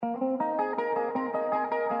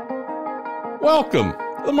Welcome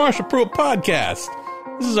to the Marshall Pruitt Podcast.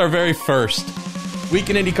 This is our very first Week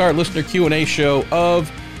in IndyCar listener Q&A show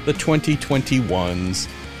of the 2021s.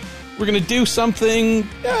 We're going to do something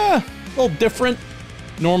a little different.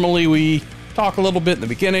 Normally we talk a little bit in the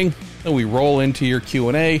beginning, then we roll into your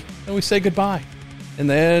Q&A, and we say goodbye. And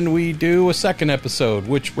then we do a second episode,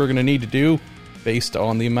 which we're going to need to do based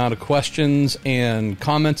on the amount of questions and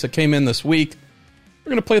comments that came in this week.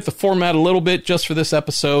 We're going to play with the format a little bit just for this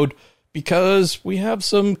episode, because we have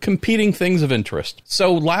some competing things of interest.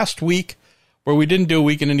 So last week, where we didn't do a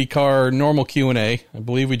Week in IndyCar normal Q&A, I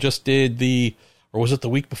believe we just did or was it the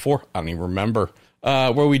week before? I don't even remember,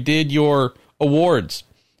 where we did your awards.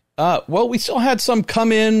 Well, we still had some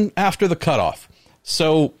come in after the cutoff.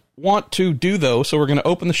 So want to do those, so we're going to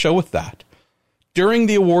open the show with that. During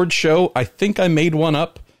the awards show, I think I made one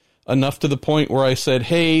up enough to the point where I said,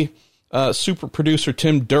 hey, super producer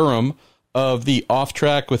Tim Durham of the Off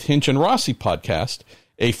Track with Hinch and Rossi podcast,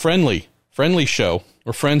 a friendly show.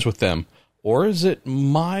 We're friends with them. Or is it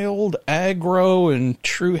mild aggro and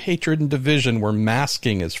true hatred and division we're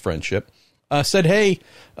masking as friendship? Said, hey,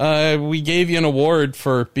 we gave you an award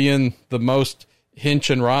for being the most Hinch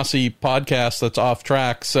and Rossi podcast that's off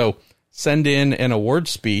track. So send in an award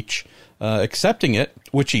speech accepting it,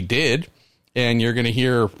 which he did. And you're going to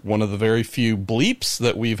hear one of the very few bleeps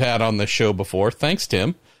that we've had on this show before. Thanks,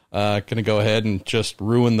 Tim. Going to go ahead and just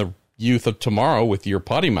ruin the youth of tomorrow with your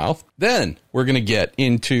potty mouth. Then we're going to get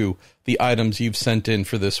into the items you've sent in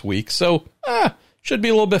for this week. So, should be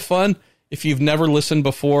a little bit fun. If you've never listened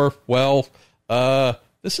before, well,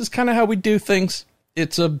 this is kind of how we do things.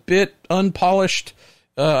 It's a bit unpolished.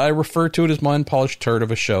 I refer to it as my unpolished turd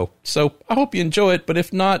of a show. So I hope you enjoy it, but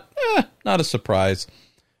if not, not a surprise.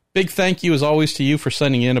 Big thank you as always to you for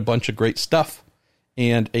sending in a bunch of great stuff.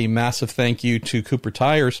 And a massive thank you to Cooper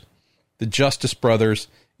Tires, the Justice Brothers,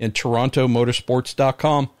 and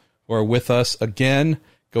TorontoMotorsports.com, who are with us again,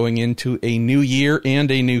 going into a new year and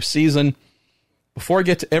a new season. Before I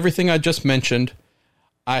get to everything I just mentioned,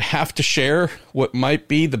 I have to share what might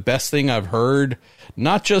be the best thing I've heard,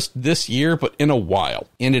 not just this year, but in a while.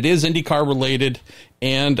 And it is IndyCar related,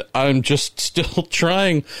 and I'm just still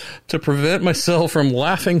trying to prevent myself from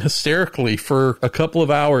laughing hysterically for a couple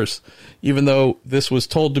of hours, even though this was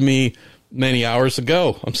told to me many hours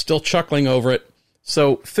ago. I'm still chuckling over it.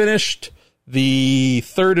 So finished the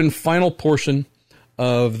third and final portion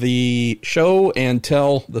of the show and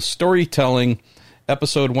tell the storytelling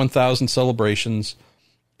episode 1000 celebrations.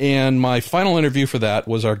 And my final interview for that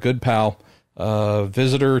was our good pal,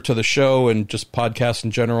 visitor to the show and just podcast in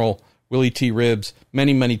general, Willie T. Ribbs,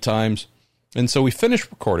 many, many times. And so we finished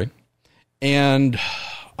recording, and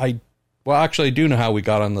I do know how we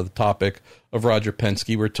got on the topic of Roger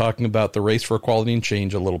Penske. We're talking about the race for equality and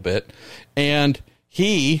change a little bit. And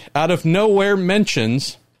he, out of nowhere,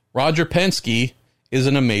 mentions Roger Penske is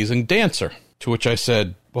an amazing dancer. To which I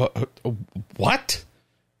said, what?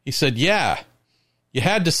 He said, yeah, you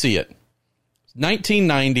had to see it.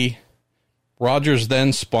 1990, Roger's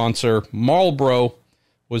then sponsor, Marlboro,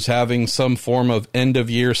 was having some form of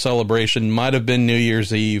end-of-year celebration, might have been New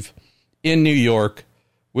Year's Eve, in New York.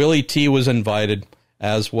 Willie T. was invited,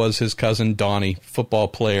 as was his cousin Donnie, football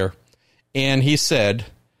player. And he said,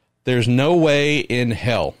 there's no way in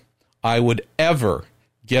hell I would ever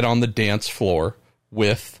get on the dance floor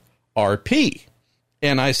with RP.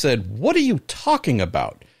 And I said, what are you talking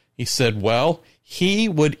about? He said, well, he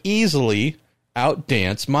would easily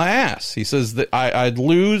outdance my ass. He says that I'd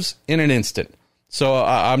lose in an instant. So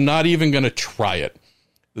I'm not even going to try it.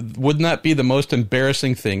 Wouldn't that be the most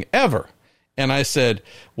embarrassing thing ever? And I said,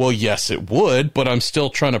 well, yes, it would, but I'm still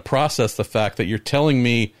trying to process the fact that you're telling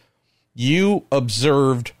me you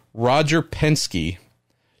observed Roger Penske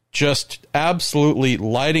just absolutely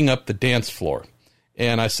lighting up the dance floor.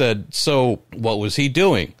 And I said, so what was he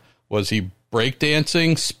doing? Was he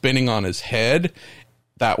breakdancing, spinning on his head?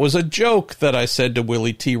 That was a joke that I said to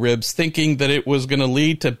Willie T. Ribbs, thinking that it was going to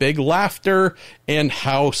lead to big laughter, and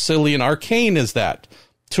how silly and arcane is that?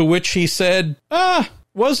 To which he said,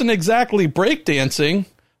 wasn't exactly breakdancing,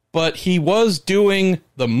 but he was doing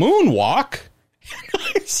the moonwalk. And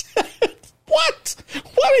I said, what?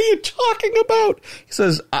 What are you talking about? He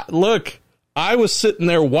says, look, I was sitting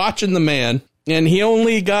there watching the man, and he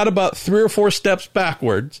only got about 3 or 4 steps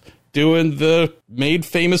backwards, doing the made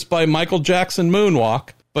famous by Michael Jackson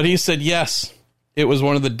moonwalk. But he said, yes, it was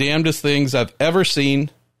one of the damnedest things I've ever seen.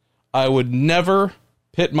 I would never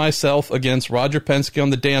pit myself against Roger Penske on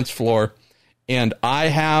the dance floor. And I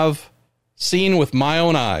have seen with my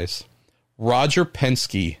own eyes Roger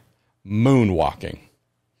Penske moonwalking.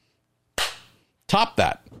 Top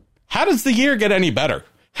that. How does the year get any better?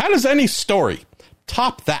 How does any story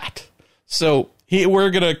top that? So we're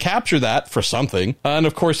going to capture that for something. And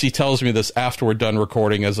of course, he tells me this after we're done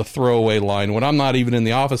recording as a throwaway line when I'm not even in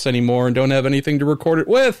the office anymore and don't have anything to record it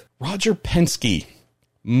with. Roger Penske,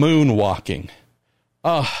 moonwalking.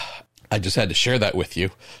 I just had to share that with you.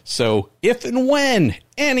 So if and when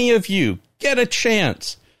any of you get a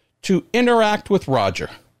chance to interact with Roger,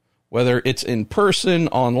 whether it's in person,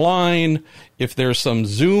 online, if there's some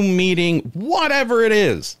Zoom meeting, whatever it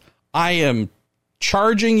is, I am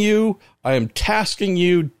charging you, I am tasking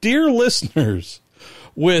you, dear listeners,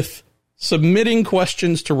 with submitting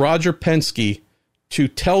questions to Roger Penske to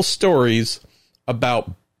tell stories about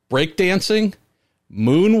breakdancing,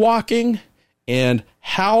 moonwalking, and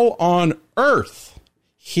how on earth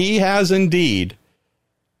he has indeed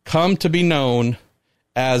come to be known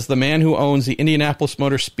as the man who owns the Indianapolis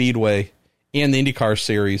Motor Speedway and the IndyCar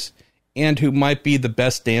Series, and who might be the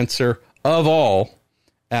best dancer of all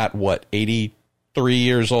at, 83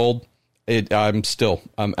 years old?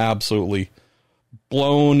 I'm absolutely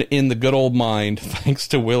blown in the good old mind, thanks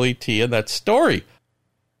to Willie T and that story.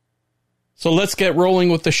 So let's get rolling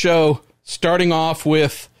with the show, starting off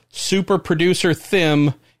with super producer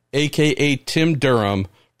Thim, a.k.a. Tim Durham,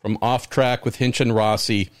 from Off Track with Hinch and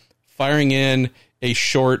Rossi, firing in a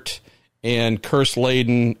short and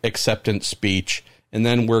curse-laden acceptance speech, and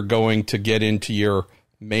then we're going to get into your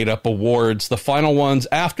made-up awards, the final ones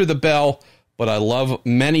after the bell, but I love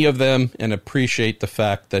many of them and appreciate the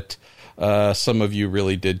fact that some of you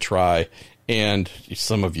really did try, and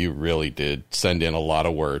some of you really did send in a lot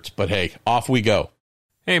of words. But hey, off we go.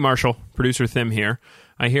 Hey, Marshall, producer Thim here.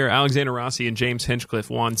 I hear Alexander Rossi and James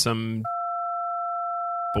Hinchcliffe won some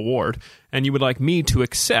award, and you would like me to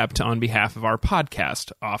accept on behalf of our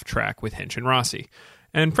podcast, Off Track with Hinch and Rossi.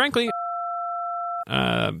 And frankly,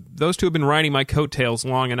 those two have been riding my coattails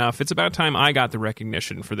long enough. It's about time I got the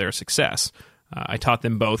recognition for their success. I taught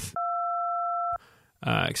them both,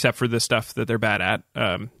 except for the stuff that they're bad at.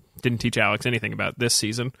 Didn't teach Alex anything about this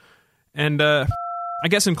season. And I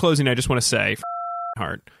guess in closing, I just want to say,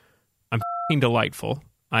 heart, I'm delightful.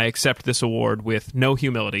 I accept this award with no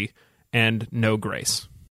humility and no grace.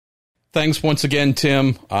 Thanks once again,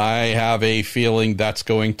 Tim. I have a feeling that's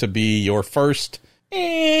going to be your first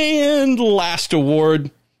and last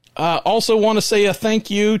award. Also want to say a thank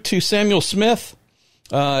you to Samuel Smith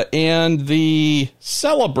and the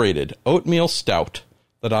celebrated oatmeal stout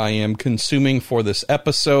that I am consuming for this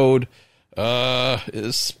episode.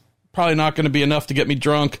 Is probably not going to be enough to get me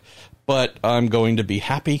drunk, but I'm going to be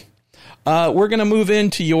happy. We're going to move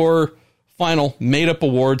into your final made-up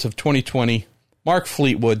awards of 2020. Mark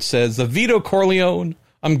Fleetwood says, the Vito Corleone,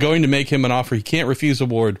 I'm going to make him an offer he can't refuse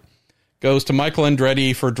award, goes to Michael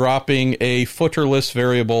Andretti for dropping a footerless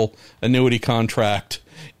variable annuity contract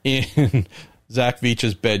in Zach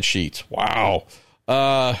Veach's bed sheets. Wow.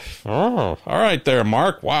 All right there,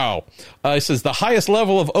 Mark. Wow. He says, the highest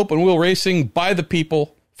level of open wheel racing by the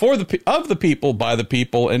people, of the people, by the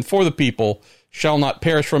people, and for the people shall not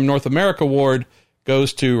perish from North America award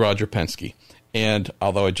goes to Roger Penske. And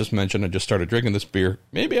although I just mentioned I just started drinking this beer,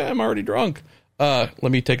 maybe I'm already drunk. Let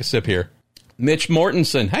me take a sip here. Mitch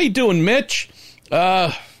Mortensen. How you doing, Mitch?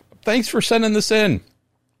 Thanks for sending this in.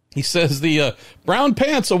 He says the Brown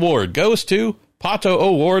Pants Award goes to Pato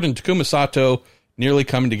O'Ward and Takuma Sato, nearly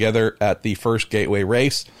coming together at the first Gateway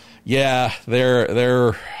race. Yeah,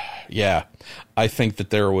 yeah. I think that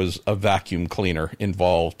there was a vacuum cleaner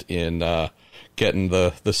involved in getting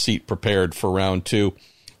the seat prepared for round two.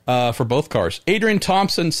 For both cars. Adrian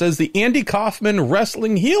Thompson says the Andy Kaufman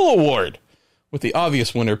Wrestling Heel Award, with the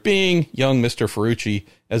obvious winner being young Mr. Ferrucci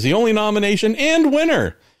as the only nomination and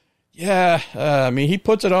winner. Yeah, I mean, he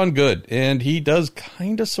puts it on good, and he does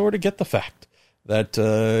kind of sort of get the fact that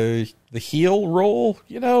the heel role,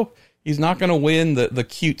 he's not going to win the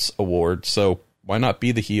Cutes Award, so why not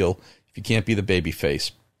be the heel if you can't be the baby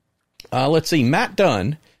face? Let's see, Matt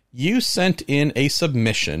Dunn, you sent in a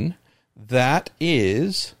submission that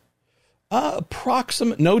is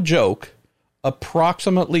no joke,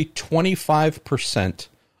 approximately 25%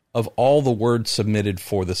 of all the words submitted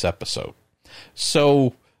for this episode.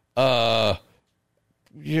 So, we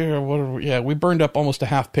burned up almost a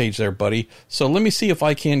half page there, buddy. So let me see if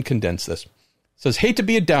I can condense this. It says, hate to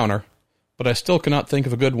be a downer, but I still cannot think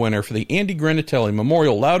of a good winner for the Andy Granatelli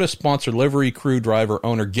Memorial Loudest Sponsor Livery Crew Driver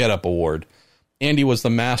Owner Get Up Award. Andy was the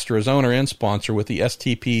master as owner and sponsor with the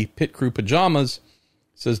STP Pit Crew Pajamas.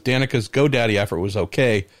 Says Danica's GoDaddy effort was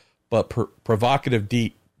okay, but provocative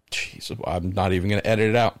Jeez, I'm not even going to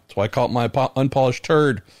edit it out. That's why I call it my unpolished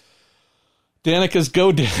turd. Danica's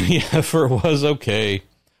GoDaddy effort was okay,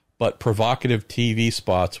 but provocative TV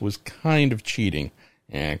spots was kind of cheating.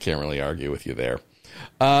 I can't really argue with you there.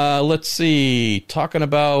 Let's see. Talking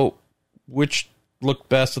about which looked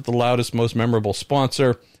best at the loudest, most memorable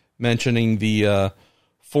sponsor, mentioning the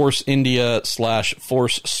Force India /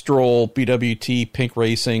 Force Stroll, BWT, Pink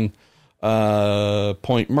Racing,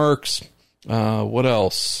 Point Mercs. What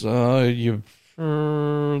else?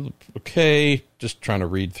 Okay, just trying to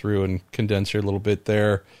read through and condense here a little bit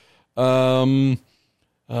there.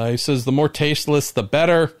 He says the more tasteless, the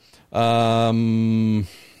better. And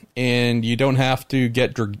you don't have to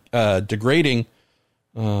get degrading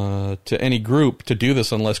to any group to do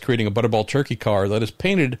this unless creating a Butterball turkey car that is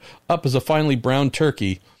painted up as a finely brown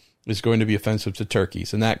turkey is going to be offensive to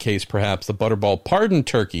turkeys. In that case, perhaps the Butterball Pardon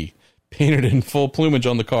turkey, painted in full plumage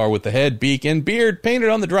on the car with the head, beak, and beard painted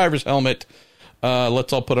on the driver's helmet.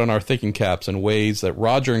 Let's all put on our thinking caps in ways that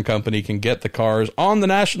Roger and company can get the cars on the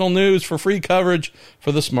national news for free coverage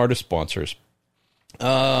for the smartest sponsors.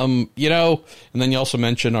 And then you also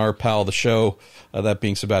mention our pal of the show, that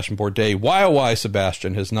being Sebastian Bourdais. Why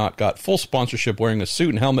Sebastian has not got full sponsorship wearing a suit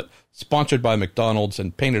and helmet sponsored by McDonald's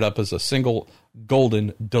and painted up as a single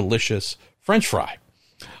golden delicious French fry.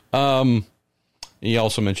 He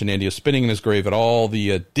also mentioned Andy is spinning in his grave at all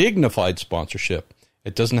the dignified sponsorship.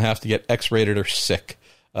 It doesn't have to get X-rated or sick.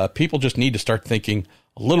 People just need to start thinking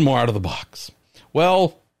a little more out of the box.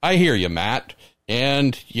 Well, I hear you, Matt.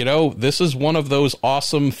 And, this is one of those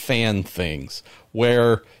awesome fan things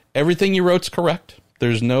where everything you wrote's correct.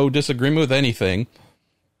 There's no disagreement with anything.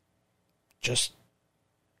 Just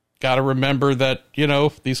got to remember that,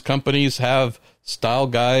 these companies have style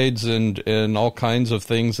guides and all kinds of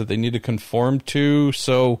things that they need to conform to.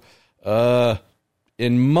 So,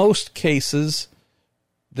 in most cases,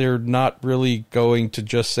 they're not really going to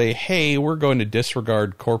just say, hey, we're going to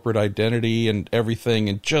disregard corporate identity and everything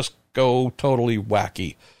and just go totally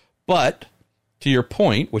wacky. But to your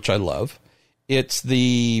point, which I love, it's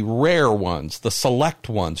the rare ones, the select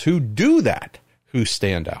ones who do that, who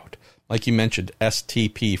stand out. Like you mentioned,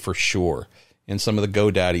 STP for sure, and some of the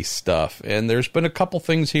GoDaddy stuff. And there's been a couple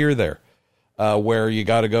things here or there where you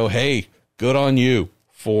got to go, hey, good on you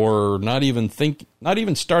for not even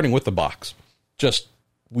starting with the box. Just,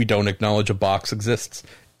 we don't acknowledge a box exists.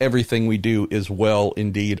 Everything we do is well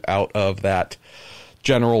indeed out of that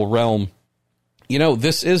general realm.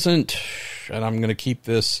 This isn't, and I'm going to keep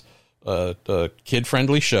this a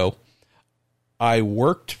kid-friendly show. I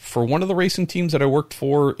worked for one of the racing teams that I worked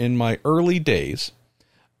for in my early days.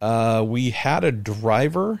 We had a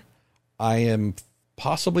driver. I am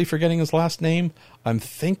possibly forgetting his last name. I'm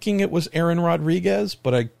thinking it was Aaron Rodriguez,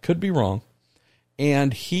 but I could be wrong.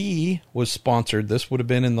 And he was sponsored, this would have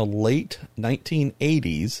been in the late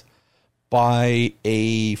 1980s, by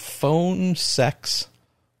a phone sex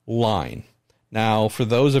line. Now, for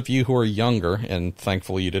those of you who are younger, and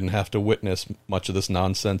thankfully you didn't have to witness much of this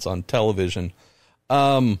nonsense on television,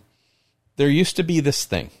 there used to be this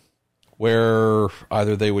thing where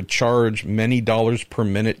either they would charge many dollars per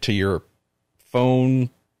minute to your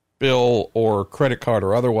phone bill or credit card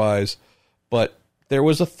or otherwise, but there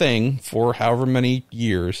was a thing for however many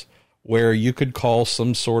years where you could call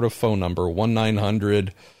some sort of phone number,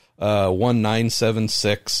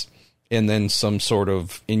 1-900-1976, and then some sort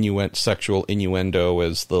of sexual innuendo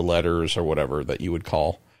as the letters or whatever that you would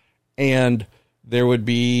call. And there would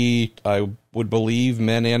be, I would believe,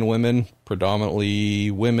 men and women, predominantly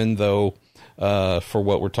women though, for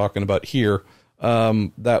what we're talking about here,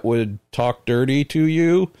 that would talk dirty to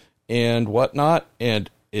you and whatnot. And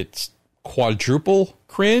it's quadruple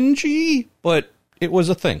cringy, but it was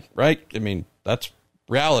a thing, right? I mean, that's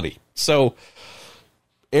reality. So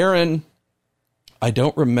Aaron, I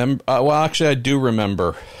don't remember. Well, actually, I do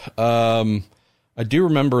remember. I do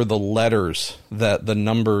remember the letters that the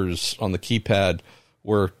numbers on the keypad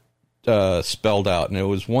were spelled out, and it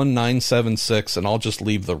was 1976, and I'll just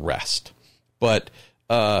leave the rest. But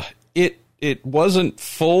it wasn't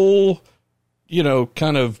full,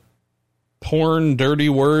 kind of porn, dirty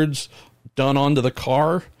words done onto the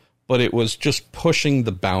car, but it was just pushing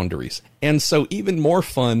the boundaries. And so even more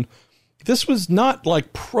fun, this was not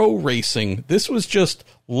like pro racing. This was just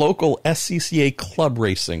local SCCA club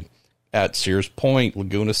racing at Sears Point,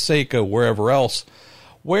 Laguna Seca, wherever else,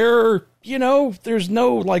 where, there's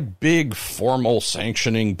no like big formal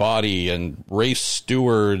sanctioning body and race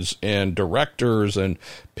stewards and directors and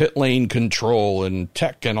pit lane control and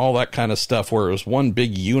tech and all that kind of stuff, where it was one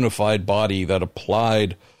big unified body that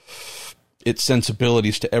applied its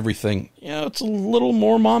sensibilities to everything. It's a little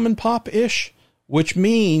more mom and pop-ish, which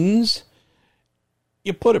means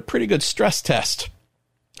you put a pretty good stress test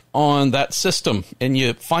on that system and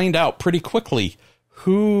you find out pretty quickly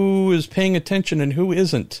who is paying attention and who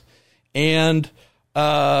isn't. And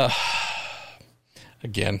Again,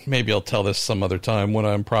 maybe I'll tell this some other time when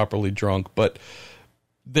I'm properly drunk, but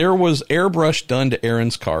there was airbrush done to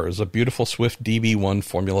Aaron's car. It was a beautiful Swift DB1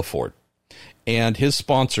 Formula Ford. And his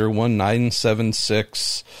sponsor,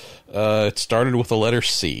 1976, it started with the letter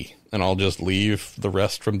C, and I'll just leave the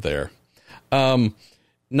rest from there.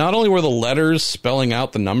 Not only were the letters spelling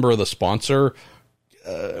out the number of the sponsor,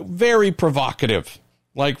 very provocative.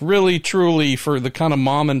 Like, really, truly, for the kind of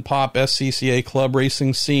mom-and-pop SCCA club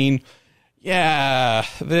racing scene, yeah,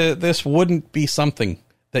 this wouldn't be something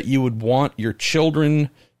that you would want your children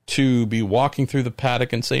to be walking through the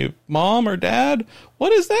paddock and say, Mom or Dad,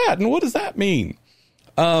 what is that? And what does that mean?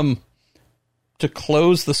 To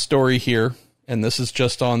close the story here, and this is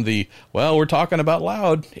just on the, well, we're talking about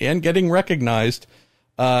loud and getting recognized,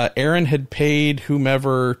 Aaron had paid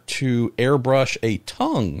whomever to airbrush a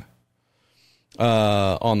tongue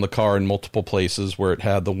on the car in multiple places where it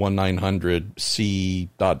had the 1900 C ...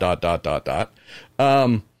 And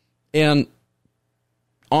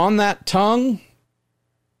on that tongue,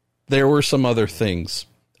 there were some other things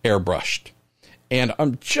airbrushed. And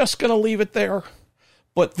I'm just going to leave it there.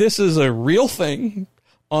 But this is a real thing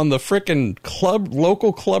on the frickin'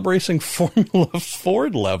 local club racing Formula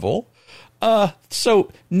Ford level. So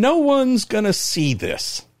no one's going to see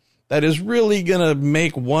this. That is really going to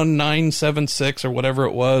make 1976 or whatever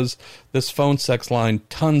it was, this phone sex line,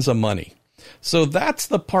 tons of money. So that's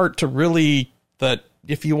the part to really, that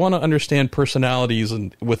if you want to understand personalities,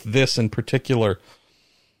 and with this in particular,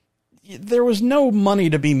 there was no money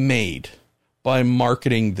to be made by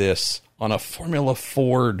marketing this on a Formula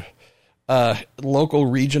Ford, local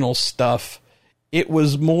regional stuff. It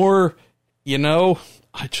was more,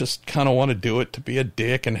 I just kind of want to do it to be a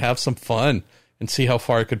dick and have some fun and see how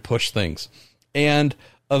far I could push things. And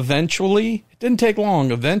eventually, it didn't take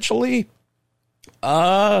long. Eventually,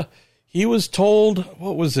 he was told,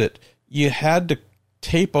 what was it? You had to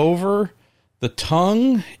tape over the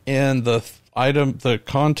tongue and the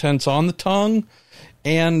contents on the tongue.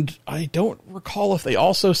 And I don't recall if they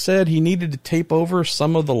also said he needed to tape over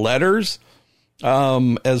some of the letters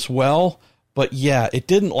as well. But yeah, it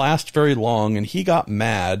didn't last very long, and he got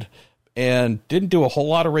mad and didn't do a whole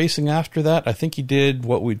lot of racing after that. I think he did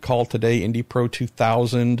what we'd call today Indy Pro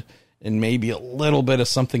 2000 and maybe a little bit of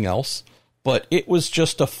something else. But it was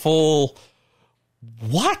just a full,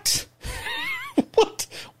 what? What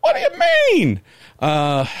do you mean?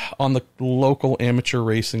 On the local amateur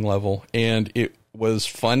racing level. And it was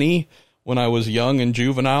funny when I was young and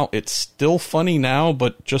juvenile. It's still funny now,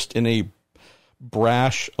 but just in a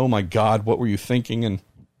brash, oh my God, what were you thinking? And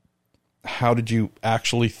how did you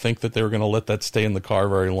actually think that they were going to let that stay in the car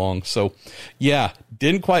very long? So, yeah,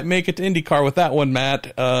 didn't quite make it to IndyCar with that one,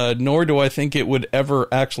 Matt, nor do I think it would ever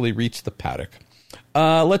actually reach the paddock.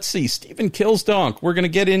 Let's see, Stephen Killsdonk. We're going to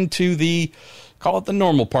get into call it the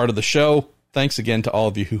normal part of the show. Thanks again to all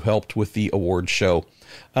of you who helped with the award show.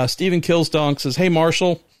 Stephen Killsdonk says, hey,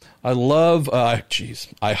 Marshall, I love,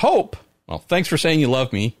 I hope, well, thanks for saying you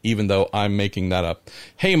love me, even though I'm making that up.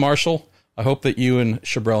 Hey, Marshall, I hope that you and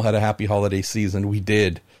Chabrel had a happy holiday season. We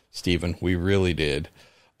did, Stephen. We really did.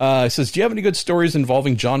 It says, do you have any good stories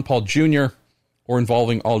involving John Paul Jr. or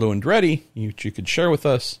involving Aldo Andretti you could share with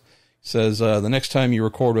us? It says, the next time you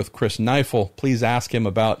record with Chris Neifel, please ask him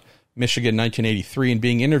about Michigan 1983 and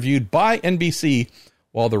being interviewed by NBC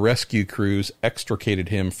while the rescue crews extricated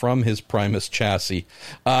him from his Primus chassis.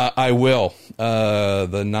 I will.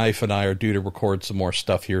 The Knife and I are due to record some more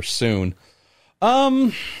stuff here soon.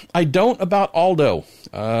 I don't about Aldo.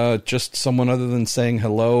 Just someone other than saying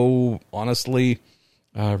hello. Honestly,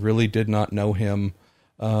 really did not know him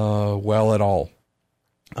well at all.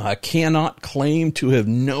 I cannot claim to have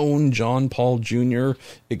known John Paul Jr.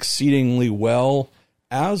 exceedingly well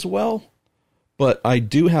as well, but I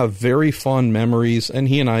do have very fond memories, and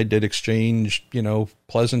he and I did exchange,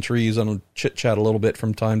 pleasantries and chit-chat a little bit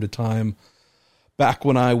from time to time. Back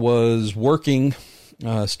when I was working,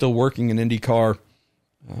 still working in IndyCar,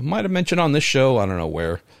 I might have mentioned on this show, I don't know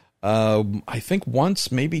where, I think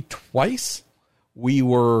once, maybe twice, we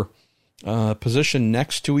were positioned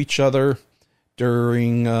next to each other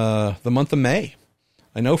during the month of May.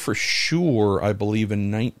 I know for sure, I believe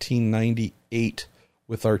in 1998,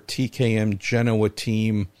 with our TKM Genoa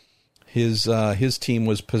team, his team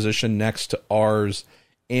was positioned next to ours,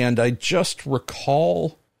 and I just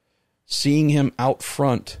recall seeing him out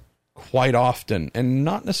front quite often, and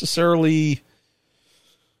not necessarily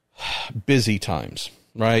busy times,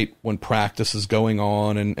 right, when practice is going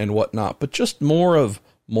on and whatnot, but just more of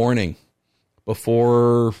morning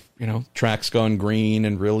before, track's gone green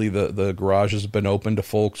and really the garage has been open to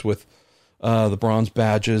folks with the bronze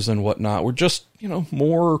badges and whatnot were just,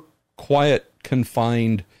 more quiet,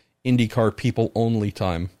 confined IndyCar people only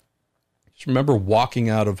time. Just remember walking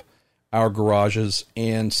out of our garages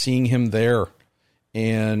and seeing him there.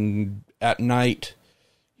 And at night,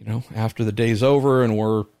 after the day's over and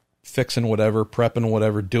we're fixing whatever, prepping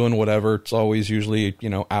whatever, doing whatever, it's always usually,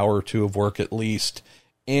 hour or two of work at least.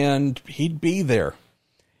 And he'd be there.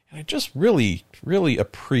 And I just really, really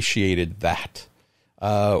appreciated that.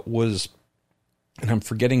 And I'm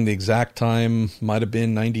forgetting the exact time, might have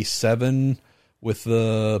been 97 with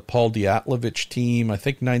the Paul Diatlovich team. I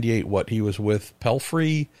think 98, he was with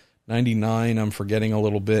Pelfrey. 99, I'm forgetting a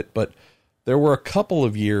little bit. But there were a couple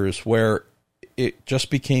of years where it just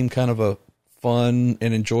became kind of a fun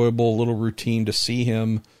and enjoyable little routine to see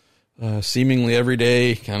him seemingly every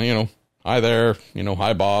day, kind of, hi there,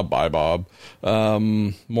 hi Bob, bye Bob,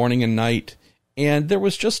 morning and night. And there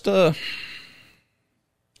was just there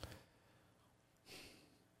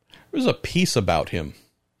was a piece about him,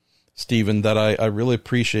 Stephen, that I really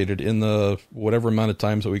appreciated in the whatever amount of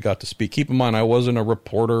times that we got to speak. Keep in mind, I wasn't a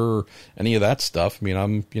reporter or any of that stuff. I mean,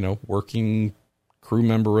 I'm, working crew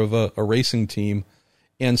member of a racing team.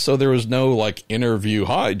 And so there was no interview.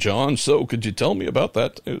 Hi, John. So could you tell me about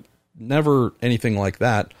that? Never anything like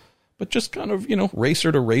that, but just kind of,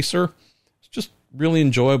 racer to racer. It's just really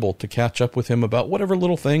enjoyable to catch up with him about whatever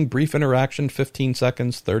little thing, brief interaction, 15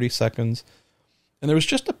 seconds, 30 seconds. And there was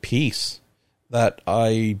just a piece that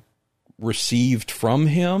I received from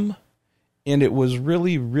him, and it was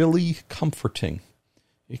really, really comforting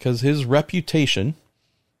because his reputation,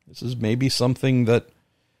 this is maybe something that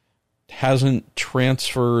hasn't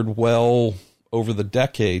transferred well over the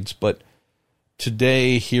decades, but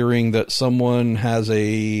today hearing that someone has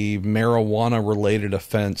a marijuana-related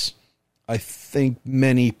offense, I think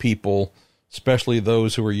many people, especially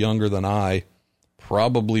those who are younger than I,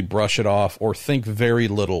 probably brush it off or think very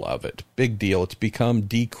little of it. Big deal. It's become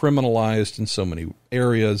decriminalized in so many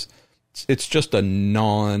areas. It's just a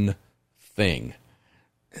non-thing.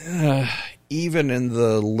 Even in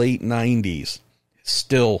the late 90s,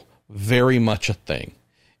 still very much a thing.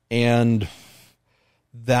 And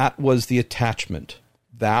that was the attachment.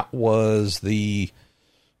 That was the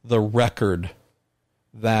record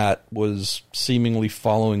that was seemingly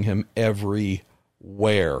following him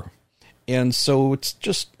everywhere. And so it's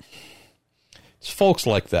folks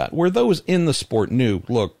like that, where those in the sport knew,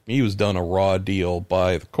 look, he was done a raw deal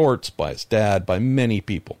by the courts, by his dad, by many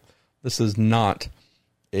people. This is not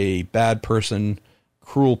a bad person,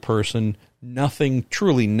 cruel person, nothing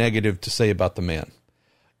truly negative to say about the man.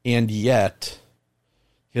 And yet,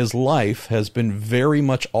 his life has been very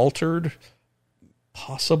much altered,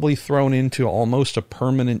 possibly thrown into almost a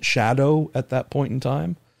permanent shadow at that point in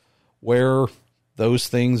time, where those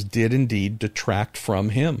things did indeed detract from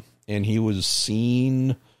him. And he was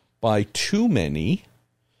seen by too many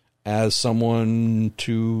as someone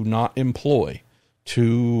to not employ,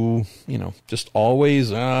 to, just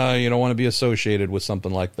always, you don't want to be associated with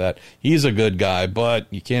something like that. He's a good guy, but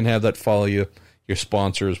you can't have that follow you. Your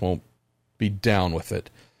sponsors won't be down with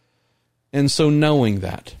it. And so knowing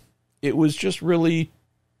that, it was just really,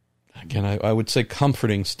 again, I would say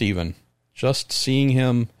comforting, Stephen, just seeing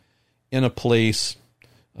him in a place,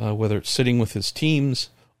 whether it's sitting with his teams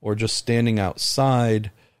or just standing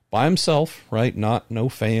outside by himself, right? No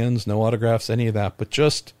fans, no autographs, any of that, but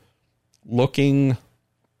just looking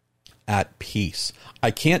at peace.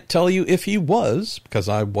 I can't tell you if he was, because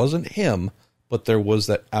I wasn't him, but there was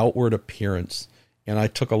that outward appearance, and I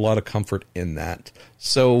took a lot of comfort in that.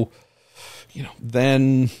 So,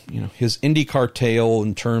 then, his IndyCar tale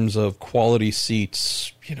in terms of quality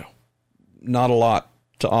seats, not a lot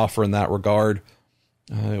to offer in that regard.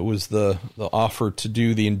 It was the offer to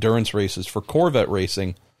do the endurance races for Corvette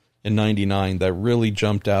racing in 99 that really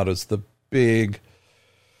jumped out as the big,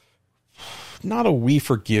 not a we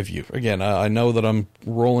forgive you. Again, I know that I'm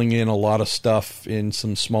rolling in a lot of stuff in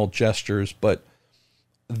some small gestures, but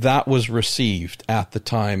that was received at the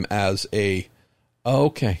time as a,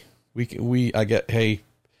 okay, I get, hey,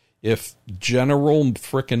 if General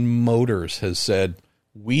frickin' Motors has said,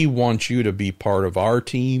 we want you to be part of our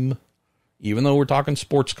team, even though we're talking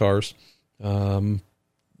sports cars,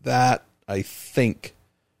 that, I think,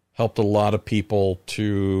 helped a lot of people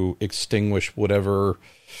to extinguish whatever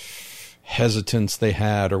hesitance they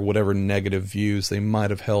had or whatever negative views they might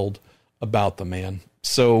have held about the man.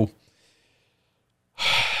 So,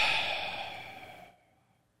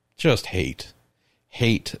 just hate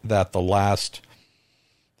that the last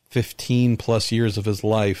 15 plus years of his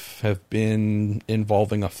life have been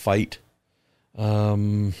involving a fight.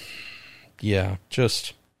 Yeah.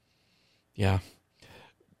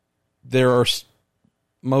 there are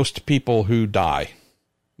most people who die,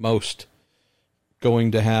 most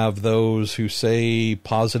going to have those who say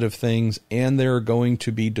positive things, and there are going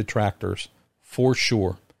to be detractors, for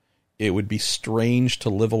sure. It would be strange to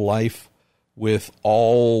live a life with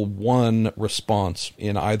all one response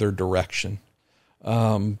in either direction.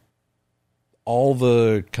 All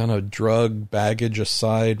the kind of drug baggage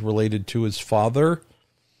aside related to his father,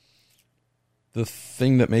 the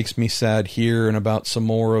thing that makes me sad here, and about some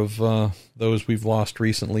more of those we've lost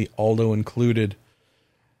recently, Aldo included,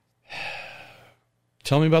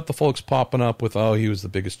 tell me about the folks popping up with, oh, he was the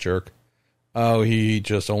biggest jerk. Oh, he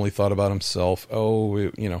just only thought about himself. Oh,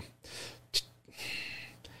 you know,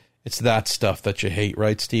 it's that stuff that you hate,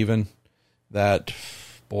 right, Stephen? That,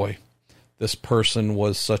 boy, this person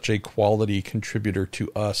was such a quality contributor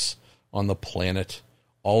to us on the planet.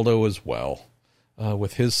 Aldo as well.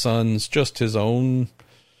 With his sons, just his own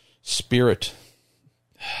spirit.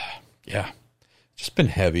 Yeah, just been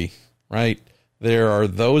heavy, right? There are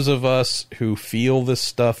those of us who feel this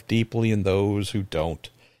stuff deeply and those who don't.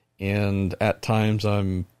 And at times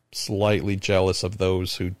I'm slightly jealous of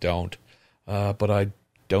those who don't. But I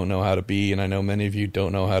don't know how to be, and I know many of you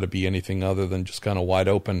don't know how to be anything other than just kind of wide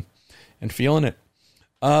open and feeling it.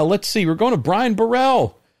 Let's see. We're going to Brian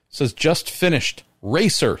Burrell. It says, just finished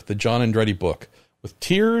Racer, the John Andretti book, with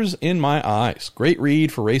tears in my eyes. Great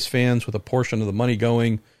read for race fans, with a portion of the money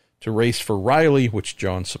going to Race for Riley, which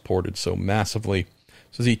John supported so massively.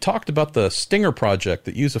 Says he talked about the Stinger project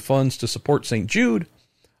that used the funds to support St. Jude.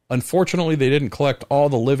 Unfortunately, they didn't collect all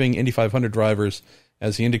the living Indy 500 drivers,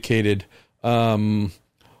 as he indicated.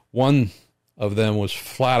 One of them was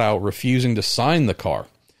flat out refusing to sign the car.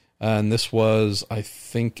 And this was, I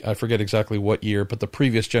forget exactly what year, but the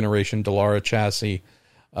previous generation Dallara chassis,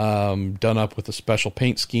 done up with a special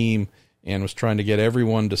paint scheme, and was trying to get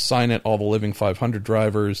everyone to sign it, all the living 500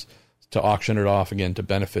 drivers, to auction it off again to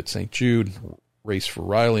benefit St. Jude, Race for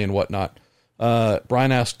Riley, and whatnot.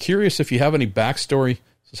 Brian asked, curious if you have any backstory.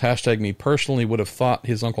 Says, hashtag me personally would have thought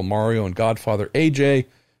his Uncle Mario and Godfather AJ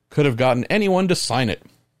could have gotten anyone to sign it.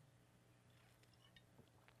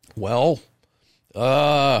 Well,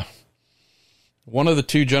 one of the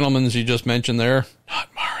two gentlemen you just mentioned there, not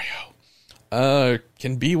Mario,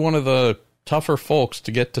 can be one of the tougher folks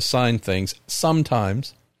to get to sign things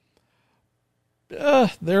sometimes.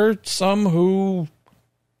 There are some who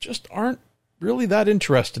just aren't really that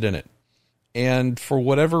interested in it. And for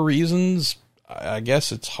whatever reasons, I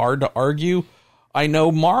guess it's hard to argue. I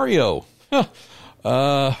know Mario.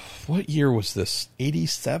 What year was this?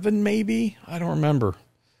 87 maybe? I don't remember.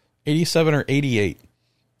 87 or 88.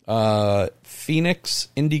 Phoenix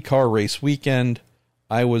IndyCar race weekend.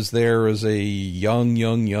 I was there as a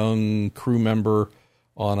young crew member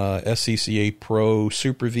on a SCCA Pro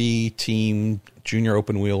Super V team junior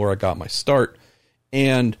open wheel where I got my start.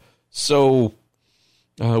 And so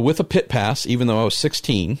with a pit pass, even though I was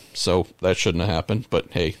 16, so that shouldn't have happened.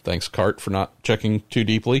 But hey, thanks, Cart, for not checking too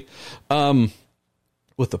deeply.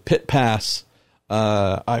 With a pit pass,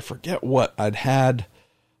 I forget what I'd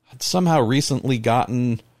somehow recently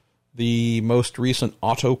gotten the most recent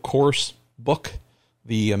auto course book,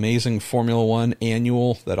 the Amazing Formula One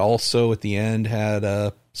annual, that also at the end had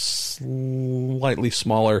a slightly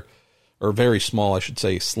smaller, or very small, I should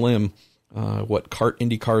say, slim, Kart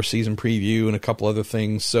IndyCar season preview and a couple other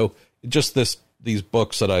things. So just these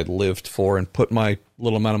books that I'd lived for and put my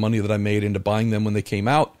little amount of money that I made into buying them when they came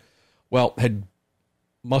out. Well, had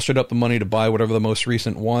mustered up the money to buy whatever the most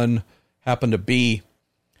recent one happened to be.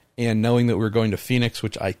 And knowing that we were going to Phoenix,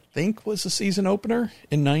 which I think was the season opener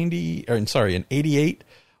in 88,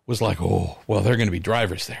 was like, oh, well, they're going to be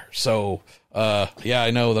drivers there. So, yeah,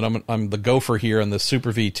 I know that I'm the gopher here on the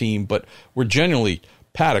Super V team, but we're generally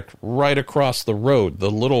paddocked right across the road.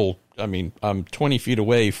 I'm 20 feet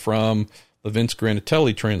away from the Vince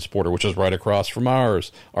Granatelli transporter, which is right across from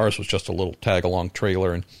ours. Ours was just a little tag-along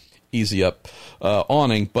trailer and easy up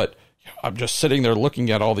awning, but I'm just sitting there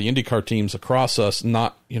looking at all the IndyCar teams across us.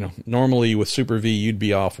 Not, normally with Super V, you'd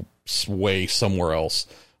be off way somewhere else.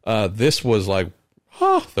 This was like,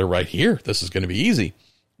 they're right here. This is going to be easy.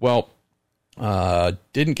 Well,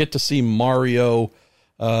 didn't get to see Mario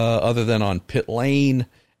other than on pit lane.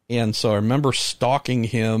 And so I remember stalking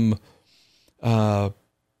him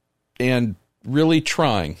and really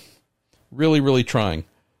trying,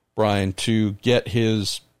 Brian, to get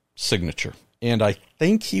his signature. And I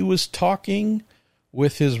think he was talking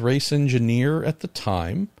with his race engineer at the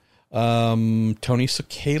time, Tony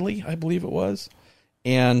Sakali, I believe it was.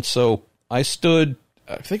 And so I stood,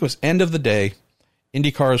 I think it was end of the day.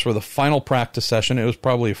 IndyCars were the final practice session. It was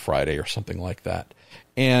probably a Friday or something like that.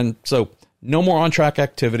 And so no more on-track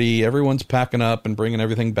activity. Everyone's packing up and bringing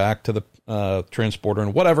everything back to the transporter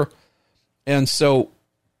and whatever. And so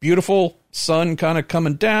beautiful sun kind of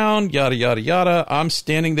coming down, yada, yada, yada. I'm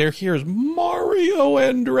standing there. Here's Mario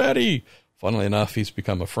Andretti. Funnily enough, he's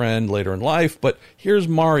become a friend later in life, but here's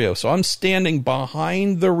Mario. So I'm standing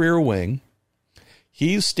behind the rear wing.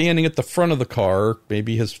 He's standing at the front of the car,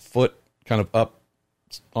 maybe his foot kind of up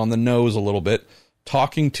on the nose a little bit,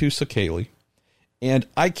 talking to Sekeli. And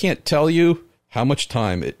I can't tell you how much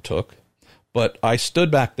time it took, but I stood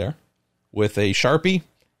back there with a Sharpie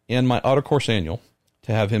and my Autocourse annual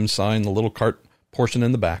to have him sign the little cart portion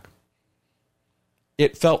in the back.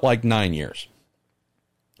 It felt like 9 years.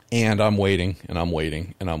 And I'm waiting, and I'm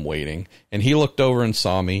waiting, and I'm waiting. And he looked over and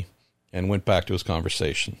saw me and went back to his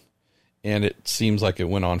conversation. And it seems like it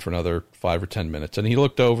went on for another 5 or 10 minutes. And he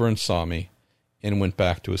looked over and saw me and went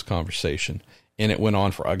back to his conversation. And it went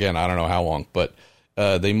on for, again, I don't know how long, but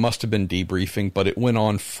they must have been debriefing, but it went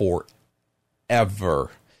on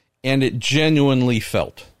forever. And it genuinely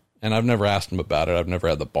felt, and I've never asked him about it, I've never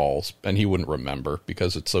had the balls, and he wouldn't remember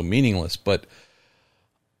because it's so meaningless, but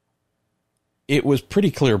it was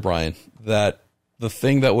pretty clear, Brian, that the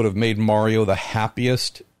thing that would have made Mario the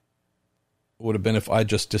happiest would have been if I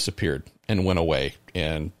just disappeared and went away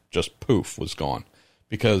and just poof was gone,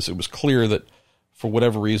 because it was clear that for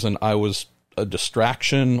whatever reason I was a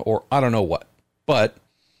distraction or I don't know what, but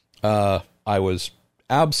I was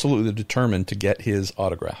absolutely determined to get his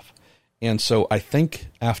autograph. And so I think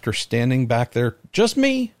after standing back there, just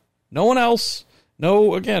me, no one else,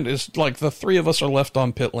 no, again, it's like the three of us are left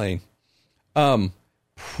on pit lane.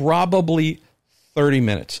 Probably 30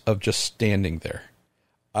 minutes of just standing there.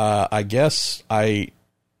 I guess I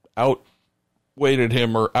outweighted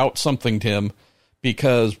him or out-somethinged him,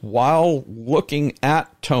 because while looking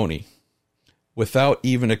at Tony, without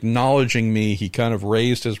even acknowledging me, he kind of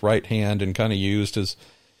raised his right hand and kind of used his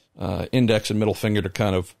index and middle finger to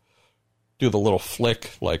kind of do the little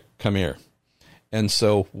flick, like, come here. And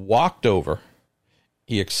so walked over.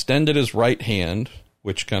 He extended his right hand,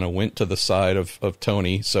 which kind of went to the side of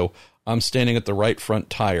Tony. So I'm standing at the right front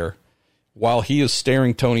tire while he is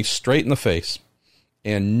staring Tony straight in the face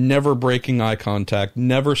and never breaking eye contact,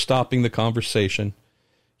 never stopping the conversation.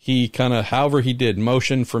 He kind of, however he did,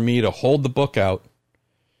 motioned for me to hold the book out,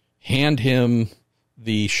 hand him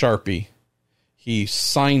the Sharpie. He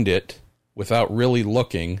signed it without really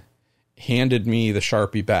looking, handed me the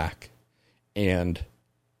Sharpie back, and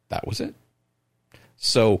that was it.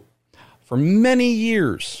 So for many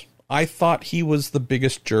years, I thought he was the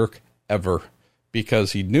biggest jerk ever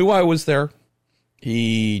because he knew I was there.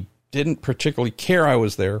 He didn't particularly care I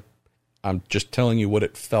was there. I'm just telling you what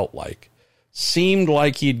it felt like. Seemed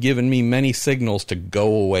like he'd given me many signals to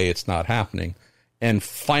go away, it's not happening. And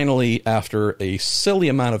finally, after a silly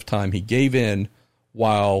amount of time, he gave in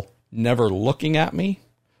while never looking at me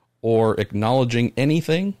or acknowledging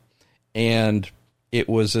anything. And it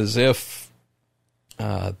was as if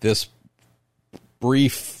this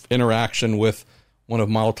brief interaction with one of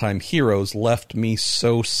my all-time heroes left me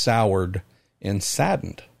so soured and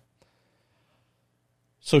saddened.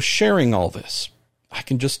 So sharing all this, I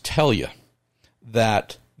can just tell you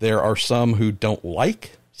that there are some who don't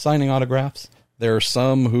like signing autographs. There are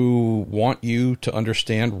some who want you to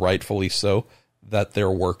understand, rightfully so, that they're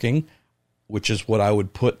working, which is what I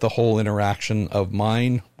would put the whole interaction of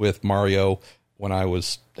mine with Mario when I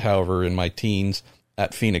was, however, in my teens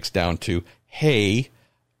at Phoenix down to, hey,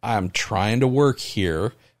 I'm trying to work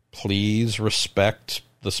here. Please respect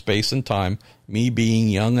the space and time. Me being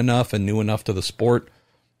young enough and new enough to the sport,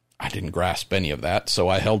 I didn't grasp any of that. So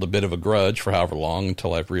I held a bit of a grudge for however long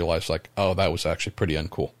until I've realized, like, oh, that was actually pretty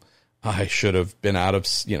uncool. I should have been I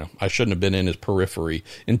shouldn't have been in his periphery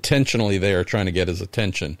intentionally there trying to get his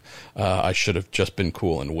attention. I should have just been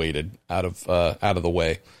cool and waited out of the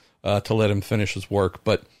way to let him finish his work.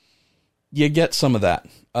 But you get some of that.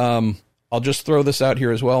 I'll just throw this out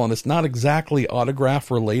here as well, and it's not exactly autograph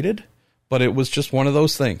related, but it was just one of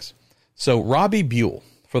those things. So Robbie Buell,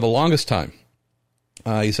 for the longest time,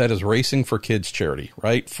 he's had his Racing for Kids charity,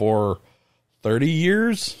 right, for 30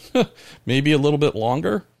 years, maybe a little bit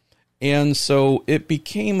longer. And so it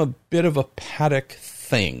became a bit of a paddock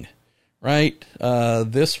thing, right?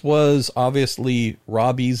 This was obviously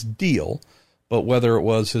Robbie's deal, but whether it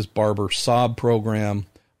was his Barber Saab program,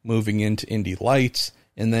 moving into Indy Lights,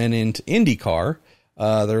 and then into IndyCar,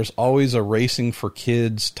 there's always a Racing for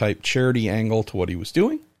Kids type charity angle to what he was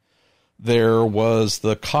doing. There was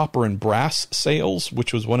the copper and brass sales,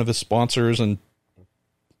 which was one of his sponsors, and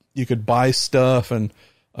you could buy stuff, and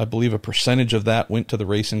I believe a percentage of that went to the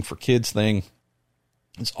Racing for Kids thing.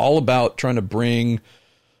 It's all about trying to bring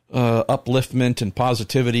upliftment and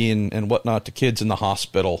positivity and whatnot to kids in the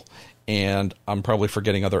hospital. And I'm probably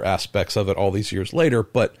forgetting other aspects of it all these years later.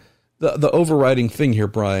 But the overriding thing here,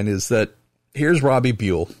 Brian, is that here's Robbie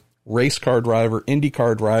Buell, race car driver,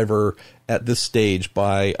 IndyCar driver at this stage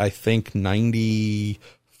by, I think,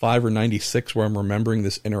 95 or 96, where I'm remembering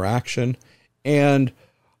this interaction. And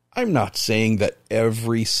I'm not saying that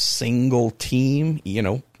every single team,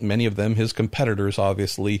 many of them, his competitors,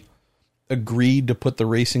 obviously, agreed to put the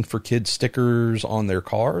Racing for Kids stickers on their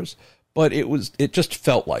cars, but it just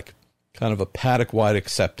felt like kind of a paddock-wide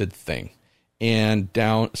accepted thing. And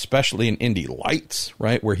down, especially in Indy Lights,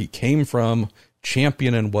 right, where he came from,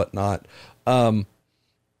 champion and whatnot,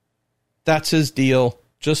 that's his deal.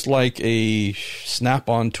 Just like a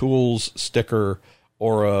Snap-on Tools sticker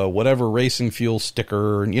or a whatever racing fuel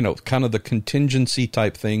sticker, and, kind of the contingency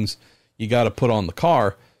type things you got to put on the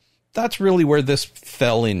car. That's really where this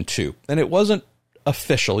fell into. And it wasn't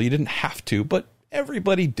official. You didn't have to, but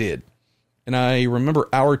everybody did. And I remember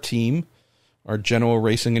our team, our Genoa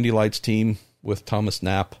Racing Indy Lights team with Thomas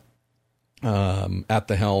Knapp at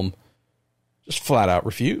the helm, just flat out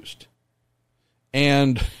refused.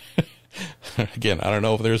 And again, I don't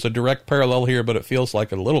know if there's a direct parallel here, but it feels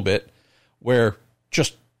like a little bit, where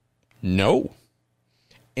just no.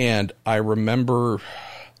 And I remember,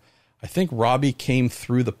 I think Robbie came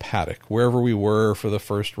through the paddock, wherever we were for the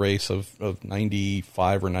first race of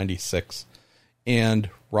 95 or 96. And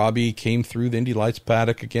Robbie came through the Indy Lights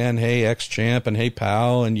paddock again. Hey, ex-champ, and hey,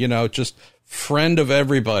 pal, and, just friend of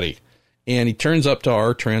everybody. And he turns up to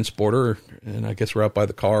our transporter, and I guess we're out by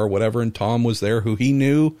the car or whatever, and Tom was there, who he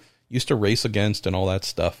knew, used to race against and all that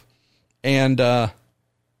stuff. And Tom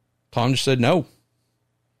just said no.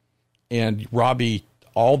 And Robbie,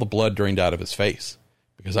 all the blood drained out of his face,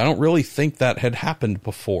 because I don't really think that had happened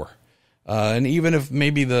before. And even if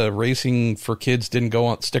maybe the Racing for Kids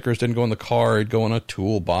stickers didn't go on the car, it'd go on a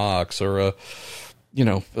toolbox or a,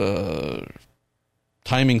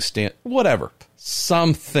 timing stand, whatever,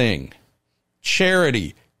 something,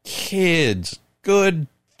 charity, kids, good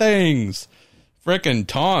things. Frickin'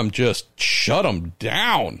 Tom just shut him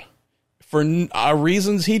down for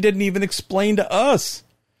reasons he didn't even explain to us.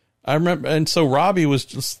 I remember, and so Robbie was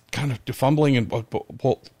just kind of fumbling, and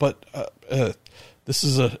but this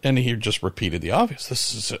is and he just repeated the obvious.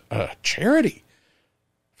 This is a charity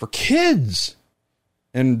for kids,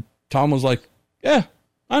 and Tom was like, "Yeah,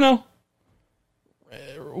 I know,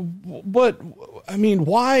 but I mean,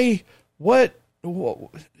 why? What?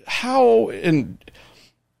 How?" And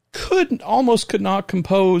could not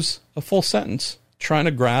compose a full sentence, trying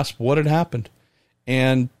to grasp what had happened,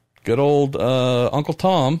 and good old Uncle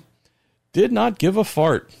Tom did not give a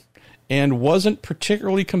fart and wasn't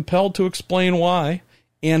particularly compelled to explain why.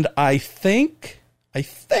 And I think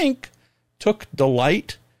took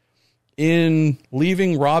delight in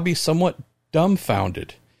leaving Robbie somewhat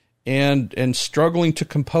dumbfounded and struggling to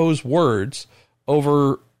compose words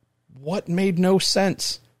over what made no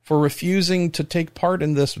sense for refusing to take part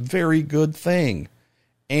in this very good thing.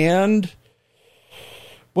 And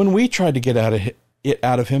when we tried to get it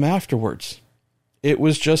out of him afterwards, it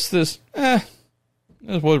was just this,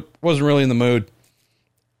 wasn't really in the mood.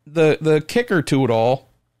 The kicker to it all,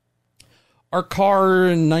 our car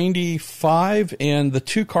in 95 and the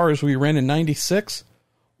two cars we ran in 96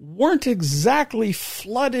 weren't exactly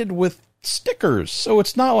flooded with stickers. So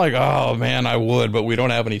it's not like, oh man, I would, but we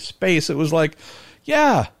don't have any space. It was like,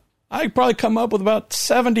 yeah, I'd probably come up with about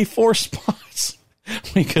 74 spots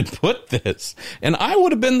we could put this. And I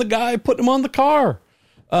would have been the guy putting them on the car.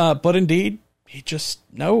 But indeed, he just,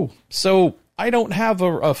 no. So I don't have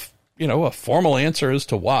a formal answer as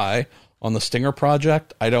to why on the Stinger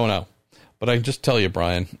project. I don't know. But I can just tell you,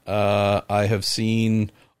 Brian, I have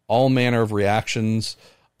seen all manner of reactions.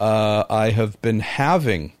 I have been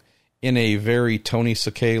having, in a very Tony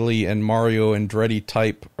Saccheli and Mario Andretti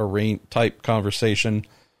type conversation,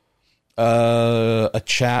 a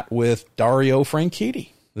chat with Dario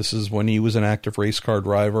Franchitti. This is when he was an active race car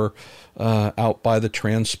driver, out by the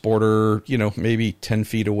transporter, maybe 10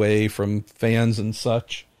 feet away from fans and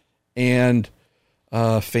such. And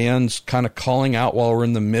fans kind of calling out while we're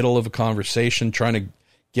in the middle of a conversation, trying to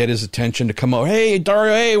get his attention to come over. Hey,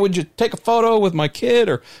 Dario, hey, would you take a photo with my kid?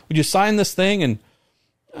 Or would you sign this thing? And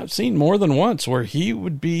I've seen more than once where he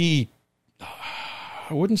would be,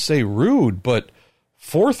 I wouldn't say rude, but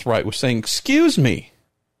forthright with saying, excuse me,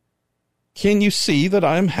 can you see that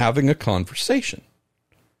I'm having a conversation?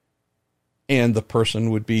 And the person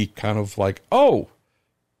would be kind of like, oh,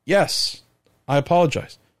 yes, I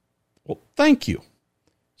apologize. Well, thank you.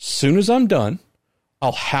 Soon as I'm done,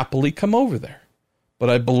 I'll happily come over there. But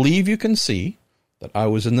I believe you can see that I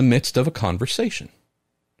was in the midst of a conversation.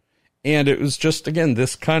 And it was just, again,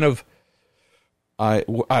 this kind of, I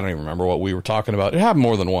don't even remember what we were talking about. It happened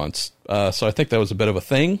more than once. So I think that was a bit of a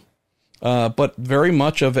thing. But very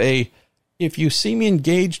much of a, if you see me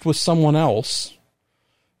engaged with someone else,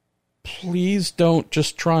 please don't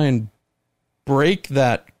just try and break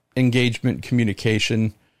that engagement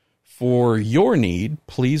communication for your need.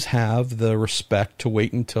 Please have the respect to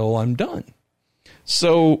wait until I'm done.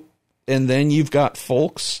 So, and then you've got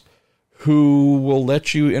folks who will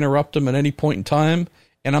let you interrupt them at any point in time.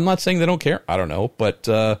 And I'm not saying they don't care. I don't know, but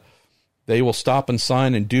they will stop and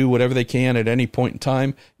sign and do whatever they can at any point in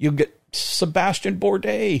time. You'll get Sebastian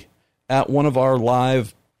Bourdais at one of our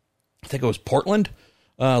live, I think it was Portland,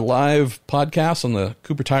 live podcasts on the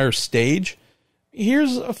Cooper Tires stage.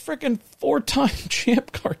 Here's a freaking 4-time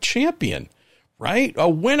Champ Car champion, right? A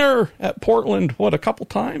winner at Portland, a couple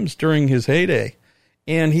times during his heyday.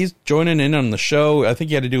 And he's joining in on the show. I think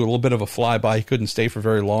he had to do a little bit of a flyby. He couldn't stay for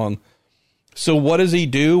very long. So what does he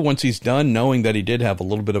do once he's done, knowing that he did have a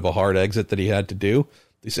little bit of a hard exit that he had to do?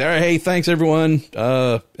 They say, all right, hey, thanks, everyone,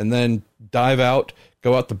 and then dive out,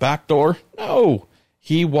 go out the back door. No,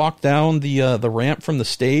 he walked down the ramp from the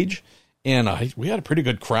stage, and we had a pretty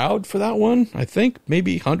good crowd for that one, I think,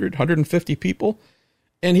 maybe 100, 150 people.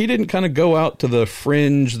 And he didn't kind of go out to the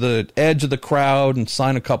fringe, the edge of the crowd and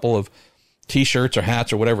sign a couple of T-shirts or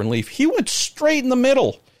hats or whatever and leave. He went straight in the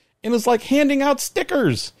middle and was like handing out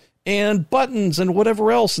stickers and buttons and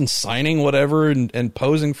whatever else and signing whatever and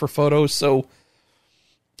posing for photos. So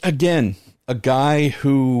again, a guy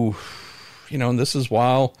who, and this is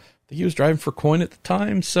while he was driving for coin at the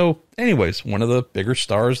time. So anyways, one of the bigger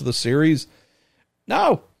stars of the series.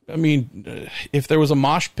 No, I mean, if there was a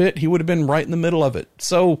mosh pit, he would have been right in the middle of it.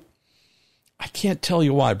 So I can't tell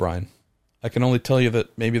you why, Brian. I can only tell you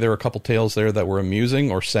that maybe there were a couple tales there that were amusing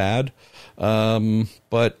or sad.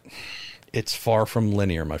 But it's far from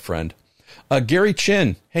linear, my friend. Gary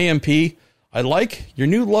Chin. Hey, MP. I like your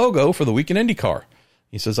new logo for the Week in IndyCar.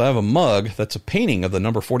 He says, I have a mug that's a painting of the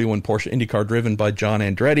number 41 Porsche IndyCar driven by John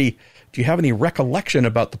Andretti. Do you have any recollection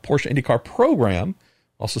about the Porsche IndyCar program?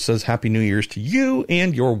 Also says, Happy New Year's to you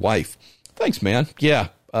and your wife. Thanks, man. Yeah.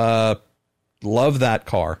 Love that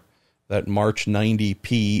car, that March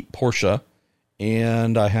 90P Porsche.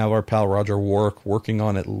 And I have our pal Roger Warwick working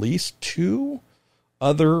on at least 2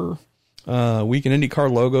 other Week in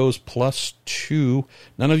IndyCar logos plus 2.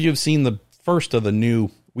 None of you have seen the first of the new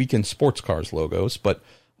Weekend Sports Cars logos, but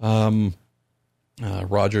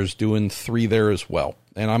Roger's doing 3 there as well.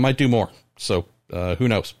 And I might do more. So who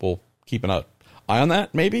knows? We'll keep an eye on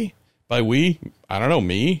that, maybe. By we, I don't know,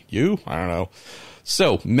 me, you, I don't know.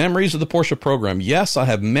 So, memories of the Porsche program. Yes, I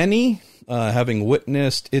have many, having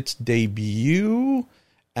witnessed its debut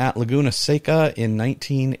at Laguna Seca in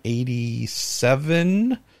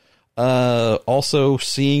 1987. Also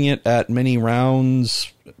seeing it at many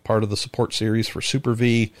rounds, part of the support series for Super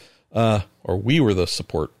V, or we were the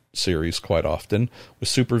support series quite often, with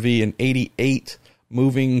Super V in 88,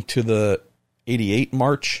 moving to the 88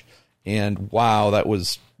 March, and wow, that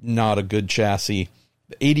was not a good chassis.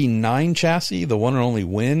 The 89 chassis, the one and only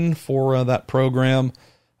win for that program,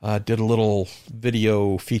 did a little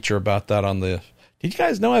video feature about that on the... Did you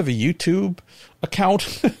guys know I have a YouTube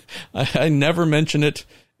account? I never mention it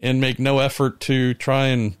and make no effort to try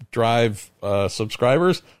and drive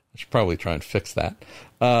subscribers. I should probably try and fix that.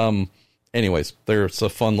 Anyways, there's a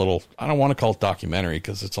fun little... I don't want to call it documentary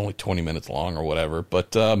because it's only 20 minutes long or whatever.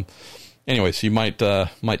 But anyways, you might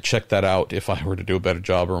check that out if I were to do a better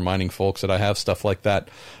job of reminding folks that I have stuff like that.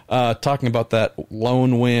 Talking about that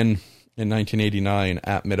lone win in 1989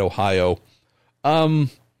 at Mid-Ohio.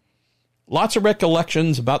 Lots of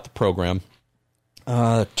recollections about the program.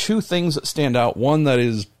 2 things that stand out. One that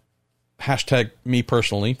is hashtag me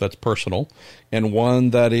personally, that's personal, and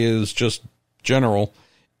one that is just general.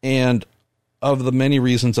 And of the many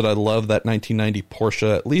reasons that I love that 1990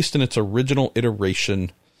 Porsche, at least in its original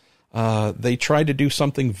iteration, they tried to do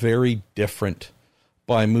something very different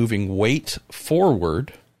by moving weight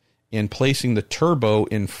forward and placing the turbo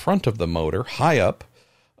in front of the motor, high up.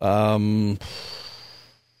 And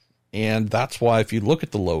that's why, if you look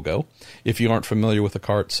at the logo, if you aren't familiar with the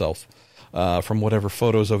car itself, from whatever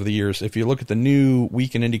photos over the years, if you look at the new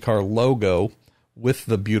Week in IndyCar logo with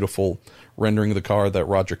the beautiful rendering of the car that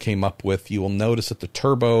Roger came up with, you will notice that the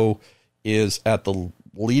turbo is at the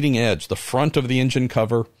leading edge, the front of the engine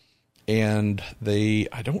cover. And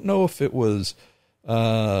I don't know if it was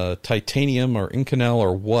titanium or Inconel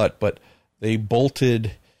or what, but they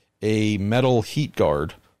bolted a metal heat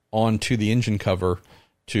guard onto the engine cover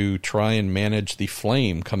to try and manage the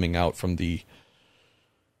flame coming out from the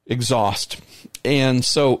exhaust. And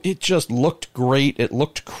so it just looked great. It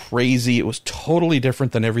looked crazy. It was totally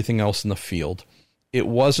different than everything else in the field. It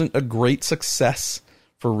wasn't a great success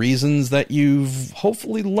for reasons that you've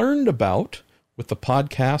hopefully learned about with the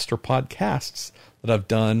podcast or podcasts that I've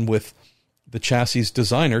done with the chassis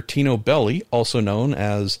designer, Tino Belli, also known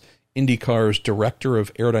as IndyCar's Director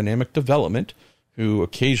of Aerodynamic Development, who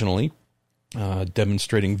occasionally,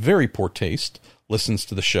 demonstrating very poor taste, listens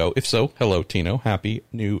to the show. If so, hello, Tino. Happy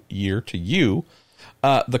New Year to you.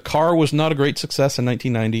 The car was not a great success in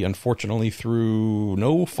 1990, unfortunately, through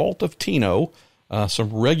no fault of Tino.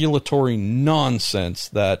 Some regulatory nonsense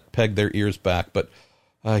that pegged their ears back. But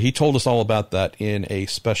he told us all about that in a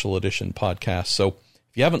special edition podcast. So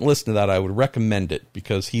if you haven't listened to that, I would recommend it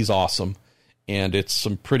because he's awesome. And it's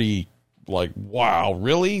some pretty, like, wow,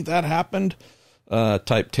 really? That happened?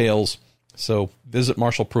 Type tales. So visit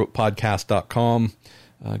marshallpruittpodcast.com.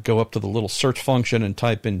 Go up to the little search function and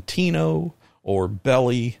type in Tino or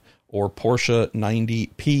Belly or Porsche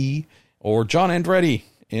 90P or John Andretti.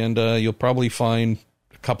 And you'll probably find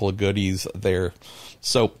a couple of goodies there.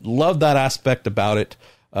 So love that aspect about it,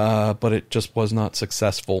 but it just was not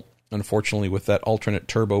successful, unfortunately, with that alternate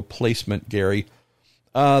turbo placement, Gary.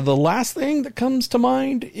 The last thing that comes to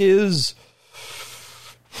mind is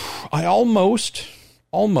I almost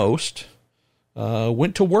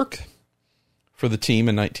went to work for the team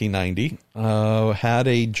in 1990, had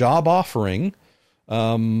a job offering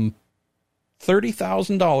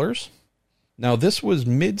 $30,000. Now, this was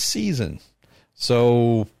mid-season,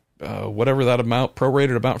 so whatever that amount,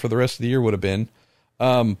 prorated amount for the rest of the year would have been,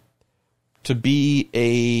 to be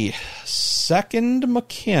a second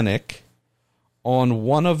mechanic on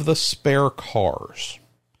one of the spare cars.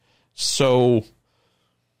 So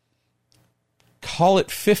call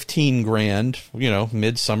it 15 grand,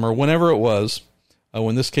 midsummer, whenever it was,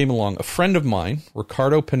 when this came along. A friend of mine,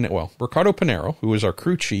 Ricardo Pinero, who was our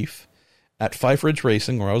crew chief at Fife Ridge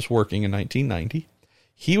Racing, where I was working in 1990,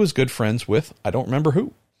 he was good friends with, I don't remember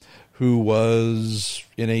who was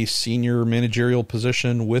in a senior managerial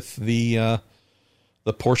position with the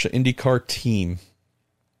Porsche IndyCar team.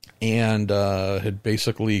 And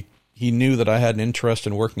he knew that I had an interest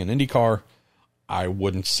in working in IndyCar. I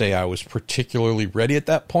wouldn't say I was particularly ready at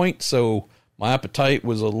that point, so my appetite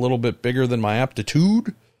was a little bit bigger than my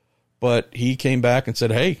aptitude. But he came back and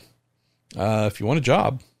said, hey, if you want a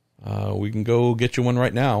job, we can go get you one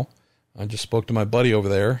right now. I just spoke to my buddy over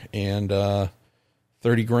there, and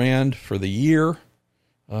 30 grand for the year.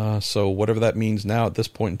 So whatever that means now at this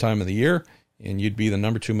point in time of the year, and you'd be the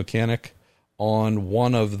number 2 mechanic on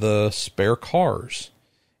one of the spare cars.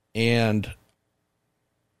 And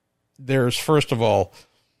there's, first of all,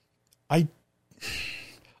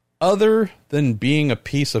 other than being a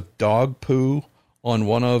piece of dog poo on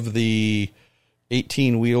one of the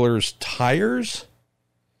 18-wheeler's tires,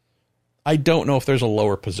 I don't know if there's a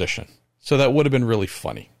lower position. So that would have been really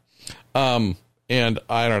funny. And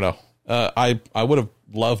I don't know. I would have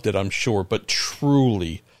loved it, I'm sure, but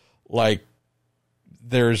truly, like,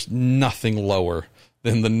 there's nothing lower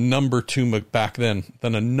than the number 2 back then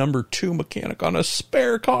than a number 2 mechanic on a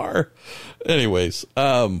spare car. Anyways,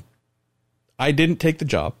 I didn't take the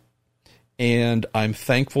job, and I'm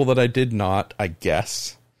thankful that I did not, I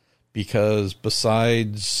guess, because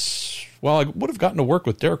besides, well, I would have gotten to work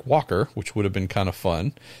with Derek Walker, which would have been kind of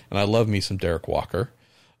fun, and I love me some Derek Walker.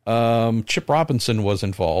 Chip Robinson was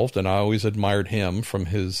involved, and I always admired him from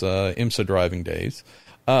his IMSA driving days.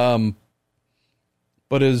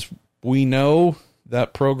 But as we know,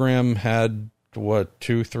 that program had, 4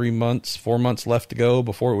 months left to go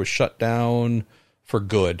before it was shut down for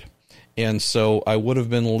good. And so I would have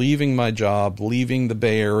been leaving my job, leaving the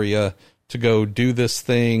Bay Area to go do this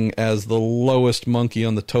thing as the lowest monkey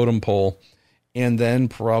on the totem pole, and then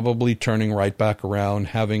probably turning right back around,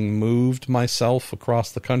 having moved myself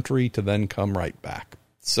across the country to then come right back.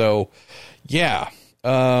 So, yeah.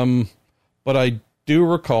 But I do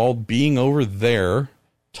recall being over there,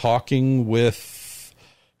 talking with,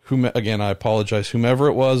 again, I apologize, whomever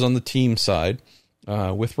it was on the team side,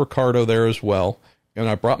 with Ricardo there as well. And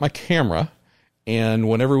I brought my camera, and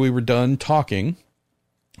whenever we were done talking,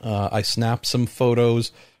 I snapped some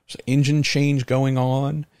photos, engine change going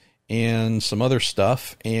on, and some other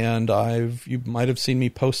stuff. And you might have seen me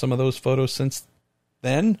post some of those photos since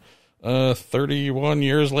then, 31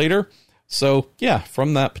 years later. So yeah,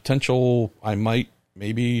 from that potential, I might,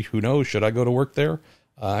 maybe, who knows, should I go to work there?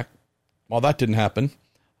 Well, that didn't happen.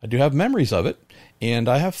 I do have memories of it, and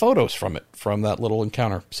I have photos from it, from that little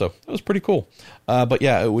encounter. So that was pretty cool. But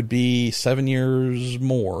yeah, it would be 7 years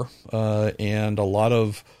more, and a lot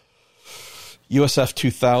of, USF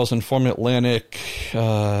 2000, Formula Atlantic,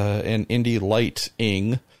 and Indy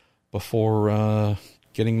Lighting before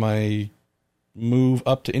getting my move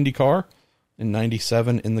up to IndyCar in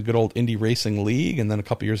 97 in the good old Indy Racing League. And then a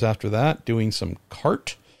couple years after that, doing some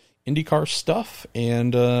kart IndyCar stuff,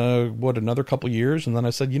 and another couple years. And then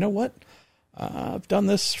I said, you know what? I've done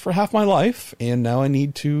this for half my life, and now I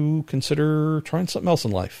need to consider trying something else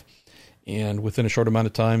in life. And within a short amount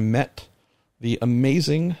of time, met the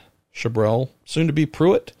amazing Chabrel, soon to be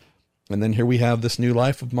Pruitt. And then here we have this new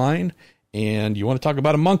life of mine. And you want to talk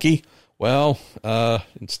about a monkey? Well,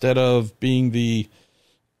 instead of being the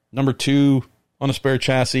number 2 on a spare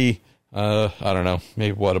chassis, I don't know,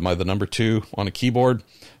 maybe what am I, the number 2 on a keyboard?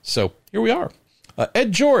 So here we are.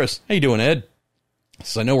 Ed Joris, how you doing, Ed?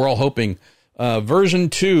 So I know we're all hoping version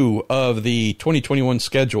 2 of the 2021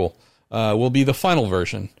 schedule will be the final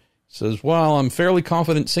version. Says, well, I'm fairly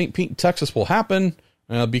confident St. Pete, Texas will happen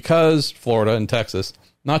because Florida and Texas.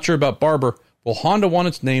 Not sure about Barber. Will Honda want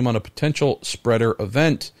its name on a potential spreader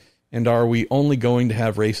event? And are we only going to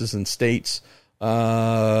have races in states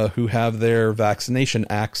who have their vaccination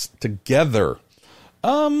acts together?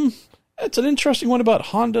 It's an interesting one about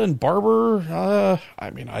Honda and Barber.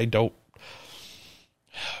 I don't.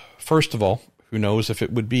 First of all, who knows if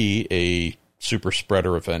it would be a super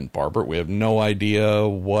spreader event, Barber. We have no idea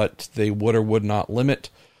what they would or would not limit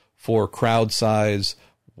for crowd size,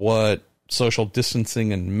 what social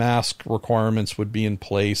distancing and mask requirements would be in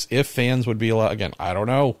place, if fans would be allowed. Again, I don't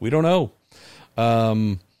know. We don't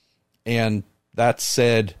know. And that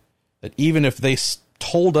said, that even if they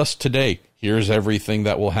told us today, here's everything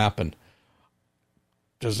that will happen,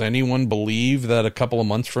 does anyone believe that a couple of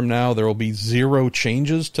months from now there will be zero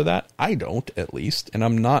changes to that? I don't, at least. And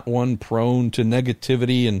I'm not one prone to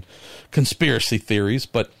negativity and conspiracy theories,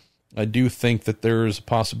 but I do think that there's a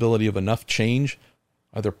possibility of enough change,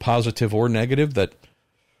 either positive or negative, that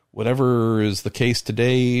whatever is the case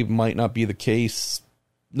today might not be the case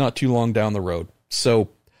not too long down the road. So,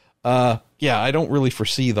 I don't really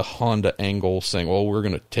foresee the Honda angle saying, well, we're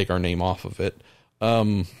going to take our name off of it.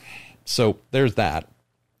 So there's that.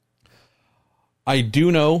 I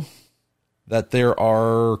do know that there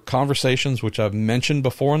are conversations, which I've mentioned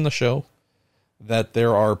before in the show, that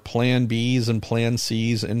there are plan Bs and plan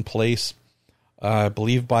Cs in place, I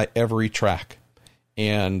believe, by every track.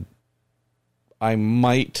 And I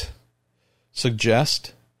might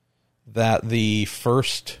suggest that the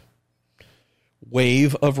first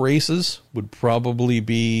wave of races would probably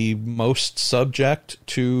be most subject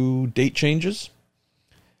to date changes.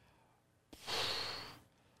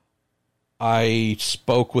 I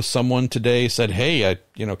spoke with someone today, said, hey,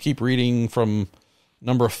 I keep reading from a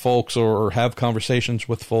number of folks or have conversations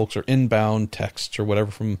with folks or inbound texts or whatever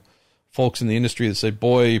from folks in the industry that say,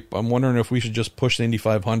 boy, I'm wondering if we should just push the Indy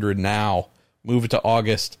 500 now, move it to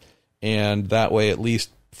August, and that way at least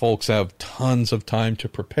folks have tons of time to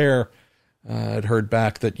prepare. I'd heard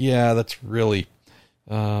back that, that's really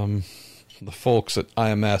the folks at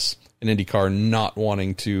IMS and IndyCar not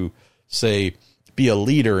wanting to, say, be a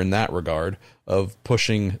leader in that regard of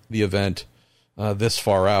pushing the event this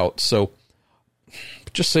far out. So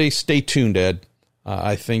just say stay tuned, Ed.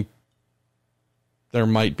 I think there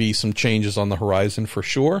might be some changes on the horizon for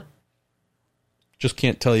sure. Just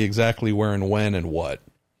can't tell you exactly where and when and what.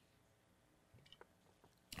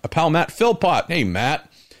 A pal, Matt Philpott. Hey,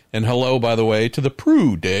 Matt. And hello, by the way, to the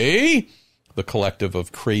Prue Day, the collective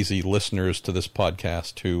of crazy listeners to this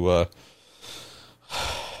podcast who,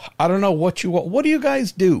 I don't know what do you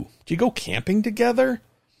guys do? Do you go camping together?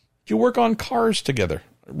 Do you work on cars together?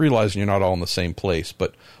 Realizing you're not all in the same place,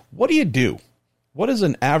 but what do you do? What is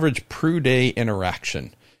an average Prue Day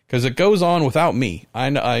interaction? Because it goes on without me.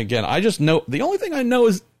 I just know, the only thing I know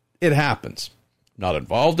is it happens. Not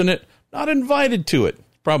involved in it, not invited to it.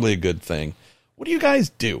 Probably a good thing. What do you guys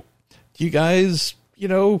do? Do you guys,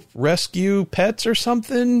 rescue pets or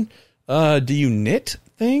something? Do you knit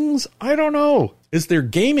things? I don't know. Is there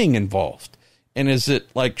gaming involved? And is it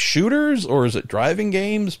like shooters or is it driving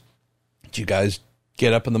games? Do you guys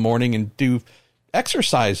get up in the morning and do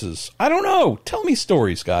exercises? I don't know. Tell me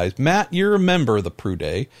stories, guys. Matt, you're a member of the Prue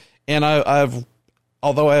Day, and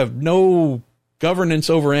although I have no governance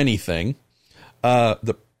over anything,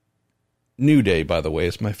 the New Day, by the way,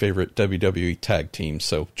 is my favorite WWE tag team.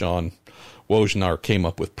 So John Wojnar came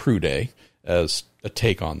up with Prue Day as a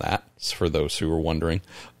take on that, for those who were wondering.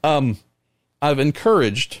 I've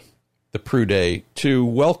encouraged the Prue Day to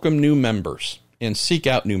welcome new members and seek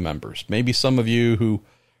out new members. Maybe some of you who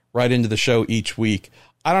write into the show each week.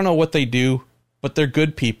 I don't know what they do, but they're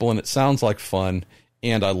good people, and it sounds like fun,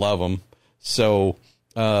 and I love them. So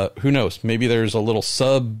Who knows? Maybe there's a little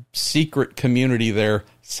sub-secret community there.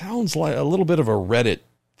 Sounds like a little bit of a Reddit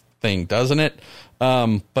thing, doesn't it?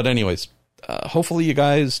 But anyways, hopefully you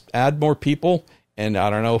guys add more people. And I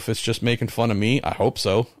don't know if it's just making fun of me. I hope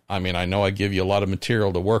so. I mean, I know I give you a lot of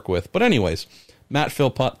material to work with. But anyways, Matt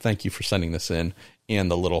Philpott, thank you for sending this in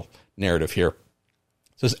and the little narrative here. It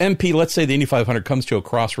says, MP, let's say the Indy 500 comes to a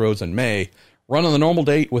crossroads in May. Run on the normal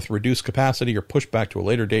date with reduced capacity or push back to a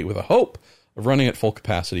later date with a hope of running at full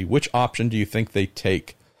capacity. Which option do you think they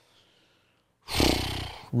take?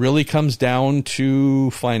 Really comes down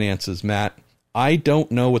to finances, Matt. I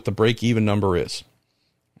don't know what the break-even number is.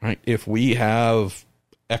 Right? If we have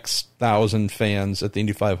X thousand fans at the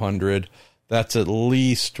Indy 500, that's at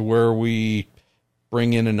least where we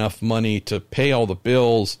bring in enough money to pay all the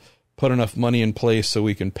bills, put enough money in place so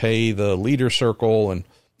we can pay the leader circle. And,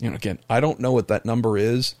 again, I don't know what that number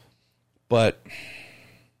is, but,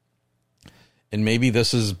 and maybe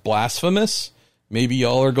this is blasphemous. Maybe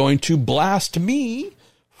y'all are going to blast me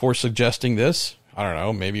for suggesting this. I don't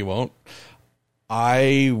know. Maybe you won't.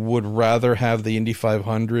 I would rather have the Indy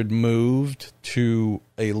 500 moved to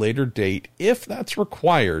a later date if that's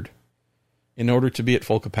required in order to be at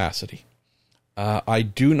full capacity. I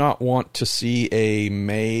do not want to see a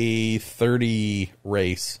May 30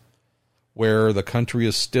 race where the country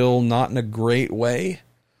is still not in a great way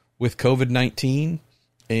with COVID-19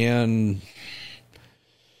 and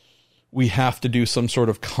we have to do some sort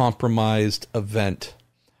of compromised event.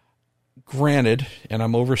 Granted, and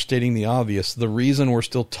I'm overstating the obvious, the reason we're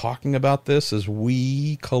still talking about this is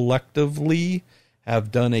we collectively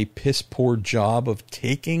have done a piss poor job of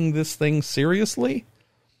taking this thing seriously.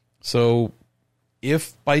 So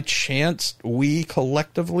if by chance we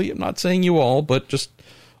collectively, I'm not saying you all, but just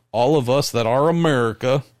all of us that are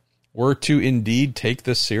America were to indeed take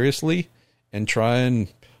this seriously and try and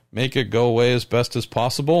make it go away as best as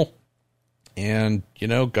possible. And,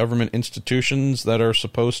 government institutions that are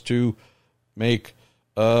supposed to make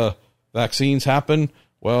vaccines happen,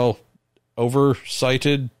 well,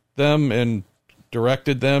 oversighted them and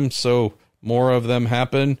directed them so more of them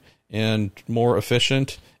happen and more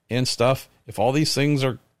efficient and stuff. If all these things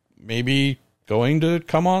are maybe going to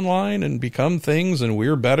come online and become things and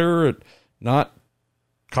we're better at not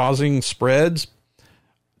causing spreads,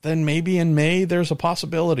 then maybe in May there's a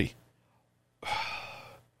possibility.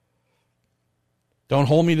 Don't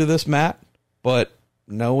hold me to this, Matt, but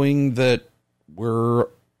knowing that we're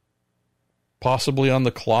possibly on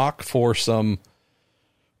the clock for some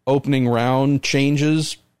opening round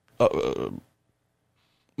changes,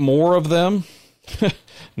 more of them,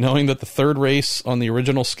 knowing that the third race on the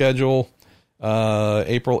original schedule,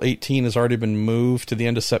 April 18, has already been moved to the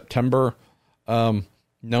end of September,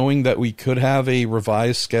 knowing that we could have a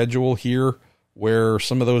revised schedule here where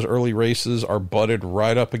some of those early races are butted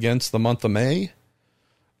right up against the month of May,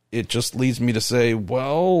 it just leads me to say,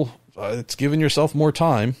 well, it's giving yourself more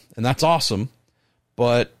time, and that's awesome,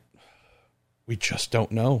 but we just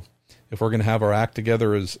don't know if we're going to have our act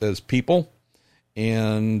together as people,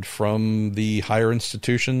 and from the higher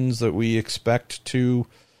institutions that we expect to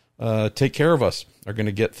take care of us are going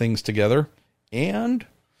to get things together and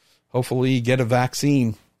hopefully get a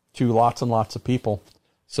vaccine to lots and lots of people.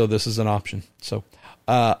 So this is an option. So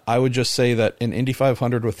I would just say that an Indy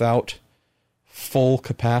 500 without full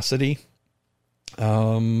capacity,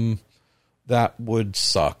 that would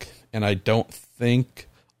suck. And I don't think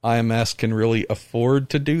IMS can really afford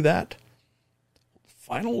to do that.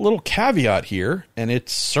 Final little caveat here, and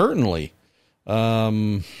it's certainly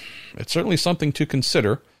something to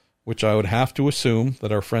consider, which I would have to assume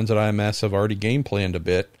that our friends at IMS have already game planned a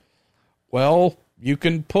bit. Well, you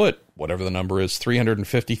can put whatever the number is,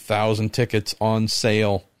 350,000 tickets on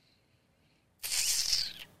sale.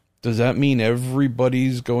 Does that mean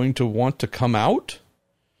everybody's going to want to come out?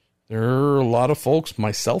 There are a lot of folks,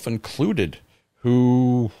 myself included,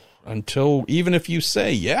 who, until, even if you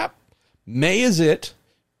say, yep, May is it,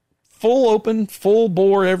 full open, full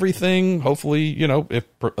bore, everything, hopefully, if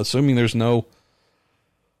assuming there's no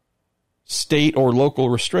state or local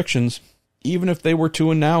restrictions, even if they were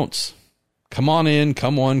to announce, come on in,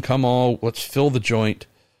 come on, come all, let's fill the joint,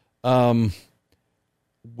 will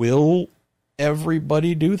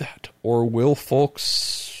everybody do that? Or will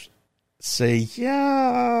folks say,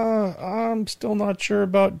 yeah, I'm still not sure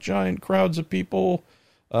about giant crowds of people,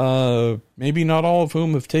 maybe not all of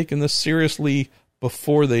whom have taken this seriously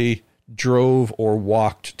before they drove or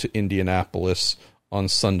walked to Indianapolis on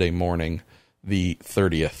Sunday morning, the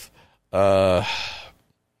 30th.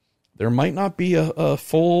 There might not be a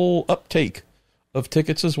full uptake of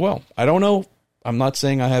tickets as well. I don't know. I'm not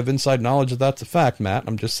saying I have inside knowledge that that's a fact, Matt.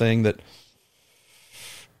 I'm just saying that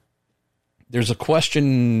There's a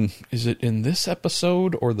question, is it in this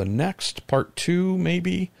episode or the next, part 2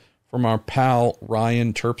 maybe, from our pal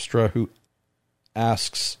Ryan Terpstra, who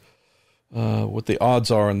asks what the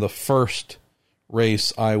odds are in the first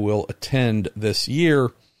race I will attend this year.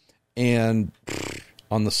 And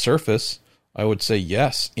on the surface, I would say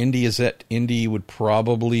yes. Indy is it. Indy would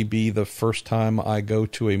probably be the first time I go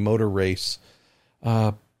to a motor race.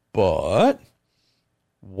 But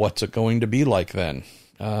what's it going to be like then?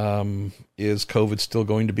 Is COVID still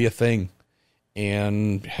going to be a thing?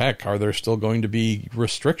 And heck, are there still going to be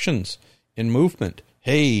restrictions in movement?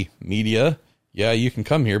 Hey, media, yeah, you can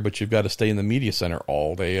come here, but you've got to stay in the media center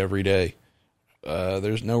all day, every day.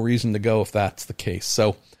 There's no reason to go if that's the case.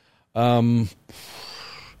 So, for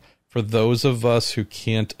those of us who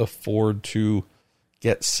can't afford to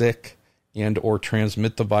get sick and or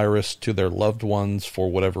transmit the virus to their loved ones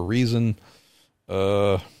for whatever reason,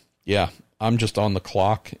 yeah, I'm just on the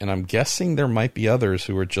clock, and I'm guessing there might be others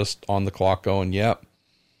who are just on the clock going, yep,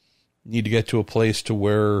 need to get to a place to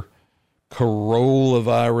where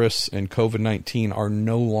coronavirus and COVID-19 are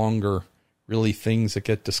no longer really things that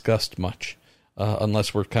get discussed much,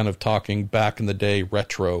 unless we're kind of talking back in the day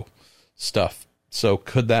retro stuff. So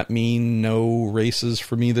could that mean no races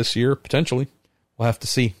for me this year? Potentially. We'll have to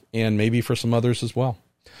see, and maybe for some others as well.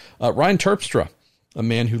 Ryan Terpstra, a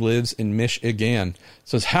man who lives in Michigan,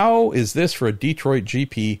 says, how is this for a Detroit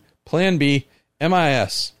GP? Plan B,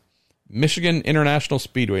 MIS, Michigan International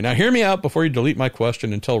Speedway. Now, hear me out before you delete my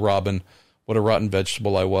question and tell Robin what a rotten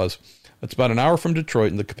vegetable I was. It's about an hour from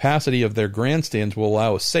Detroit, and the capacity of their grandstands will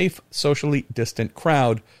allow a safe, socially distant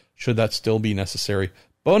crowd, should that still be necessary.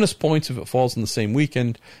 Bonus points if it falls in the same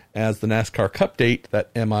weekend as the NASCAR Cup date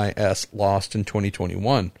that MIS lost in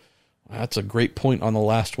 2021. That's a great point on the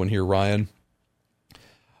last one here, Ryan.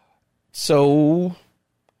 So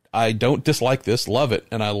I don't dislike this, love it,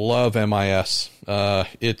 and I love MIS.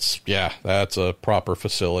 That's a proper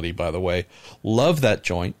facility, by the way. Love that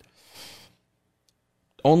joint.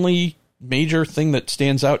 Only major thing that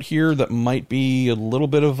stands out here that might be a little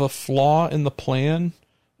bit of a flaw in the plan,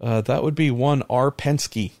 that would be one R.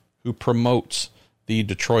 Penske, who promotes the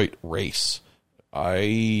Detroit race.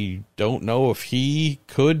 I don't know if he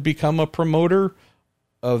could become a promoter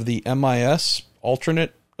of the MIS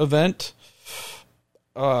alternate event.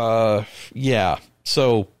 Yeah,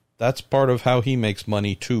 so that's part of how he makes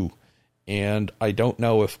money too. And I don't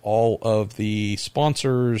know if all of the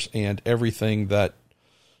sponsors and everything that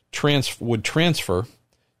would transfer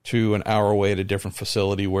to an hour away at a different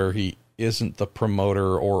facility where he isn't the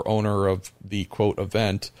promoter or owner of the quote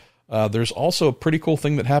event. There's also a pretty cool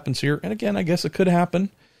thing that happens here. And again, I guess it could happen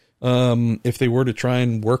if they were to try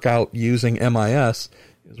and work out using MIS,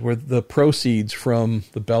 is where the proceeds from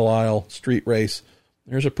the Belle Isle street race,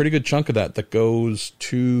 there's a pretty good chunk of that goes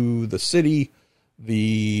to the city,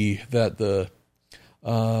 the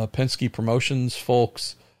Penske Promotions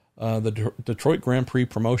folks, the Detroit Grand Prix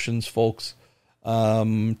Promotions folks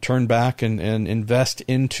turn back and invest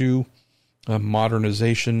into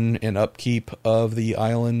modernization and upkeep of the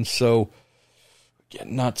island. So,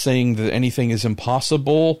 again, not saying that anything is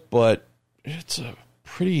impossible, but it's a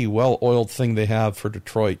pretty well-oiled thing they have for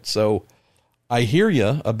Detroit. So I hear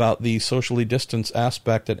you about the socially distanced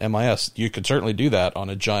aspect at MIS. You could certainly do that on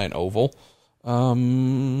a giant oval.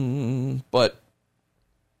 But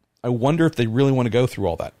I wonder if they really want to go through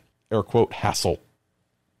all that, air quote, hassle.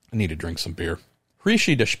 I need to drink some beer.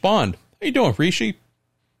 Rishi Deshpand. How you doing, Rishi?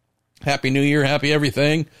 Happy New Year, happy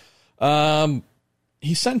everything.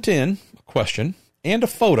 He sent in a question and a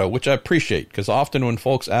photo, which I appreciate, because often when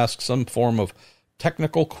folks ask some form of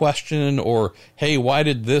technical question or, hey, why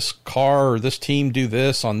did this car or this team do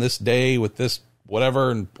this on this day with this whatever,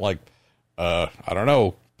 and like, I don't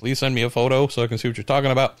know, please send me a photo so I can see what you're talking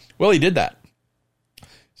about. Well, he did that.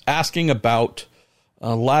 He's asking about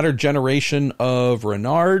a latter generation of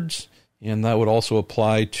Renards, and that would also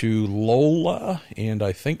apply to Lola and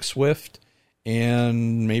I think Swift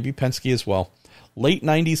and maybe Penske as well. Late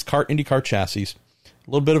 90s IndyCar chassis,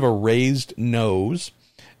 a little bit of a raised nose,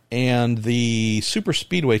 and the super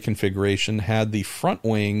speedway configuration had the front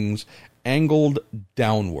wings angled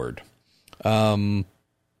downward. Anhedral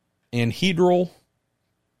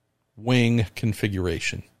wing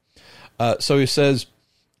configuration. So he says,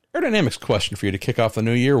 aerodynamics question for you to kick off the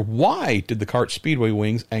new year. Why did the kart speedway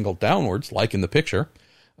wings angle downwards, like in the picture?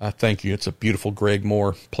 Thank you. It's a beautiful Greg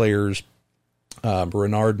Moore Players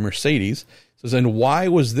Renard Mercedes. Says, and why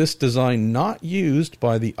was this design not used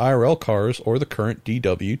by the IRL cars or the current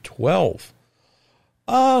DW12?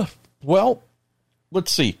 Well,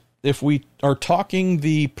 let's see. If we are talking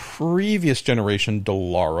the previous generation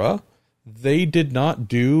Dallara, they did not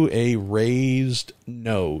do a raised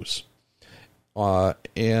nose.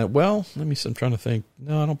 And well, I'm trying to think.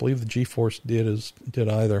 No, I don't believe the G-Force did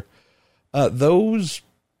either. Those,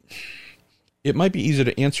 it might be easy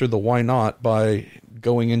to answer the why not by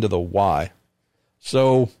going into the why.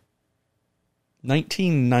 So,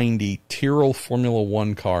 1990 Tyrrell Formula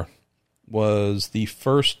One car was the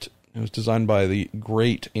first. It was designed by the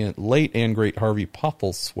late and great Harvey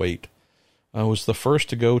Postlethwaite. Was the first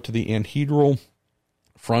to go to the anhedral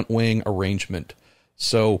front wing arrangement.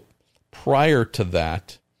 So prior to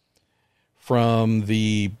that, from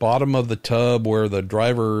the bottom of the tub where the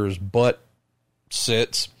driver's butt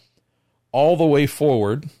sits all the way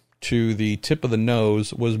forward to the tip of the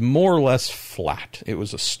nose was more or less flat. It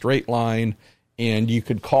was a straight line, and you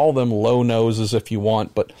could call them low noses if you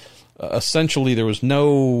want, but essentially there was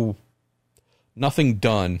nothing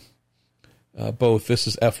done. Both, this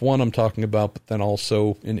is F1 I'm talking about, but then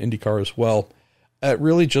also in IndyCar as well. It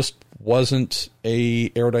really just wasn't a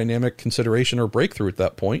aerodynamic consideration or breakthrough at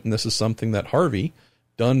that point, and this is something that Harvey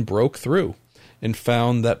broke through and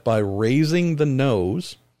found that by raising the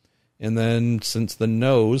nose, and then since the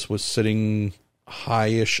nose was sitting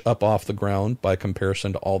high-ish up off the ground by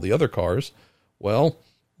comparison to all the other cars, well,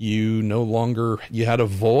 you had a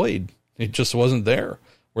void. It just wasn't there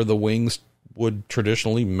where the wings would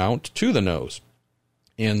traditionally mount to the nose.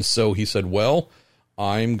 And so he said, well,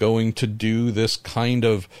 I'm going to do this kind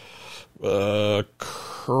of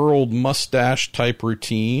curled mustache type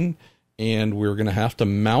routine, and we're going to have to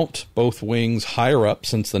mount both wings higher up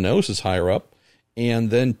since the nose is higher up,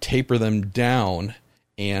 and then taper them down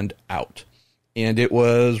and out. And it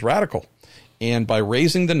was radical. And by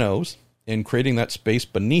raising the nose and creating that space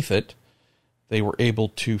beneath it, they were able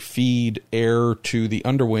to feed air to the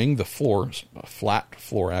underwing, the floor, a flat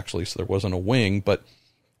floor actually, so there wasn't a wing, but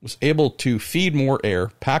was able to feed more air,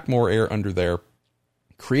 pack more air under there,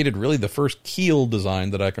 created really the first keel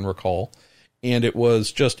design that I can recall, and it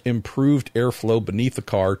was just improved airflow beneath the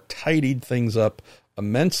car, tidied things up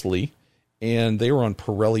immensely, and they were on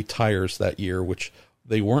Pirelli tires that year, which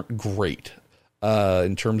they weren't great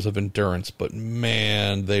in terms of endurance, but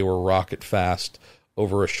man, they were rocket fast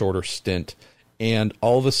over a shorter stint. And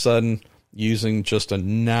all of a sudden, using just a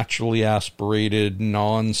naturally aspirated,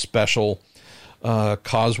 non-special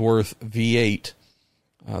Cosworth V8,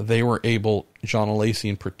 they were able, John Alesi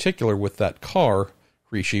in particular, with that car,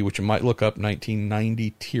 Rishi, which you might look up,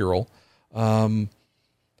 1990 Tyrrell,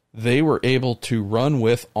 they were able to run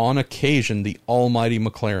with, on occasion, the almighty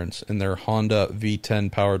McLarens in their Honda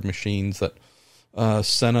V10 powered machines that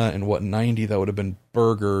Senna and 90, that would have been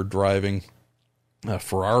Berger driving.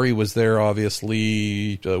 Ferrari was there,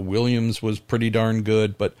 obviously. Williams was pretty darn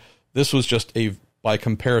good, but this was just by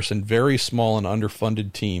comparison, very small and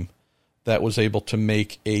underfunded team that was able to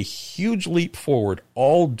make a huge leap forward,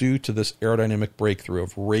 all due to this aerodynamic breakthrough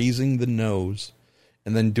of raising the nose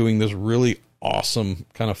and then doing this really awesome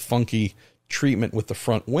kind of funky treatment with the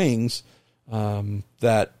front wings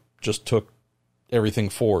that just took everything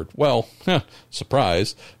forward. Well,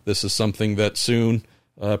 surprise, this is something that soon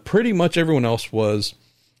pretty much everyone else was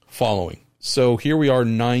following. So here we are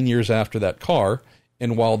 9 years after that car,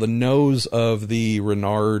 and while the nose of the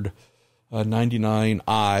Renard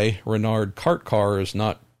 99i Renard kart car is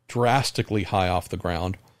not drastically high off the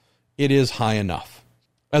ground, it is high enough.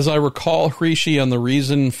 As I recall, Rishi, on the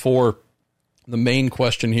reason for the main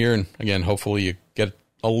question here, and again, hopefully you get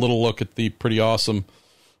a little look at the pretty awesome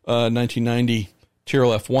 1990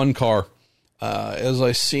 Tyrrell F1 car. As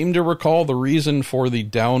I seem to recall, the reason for the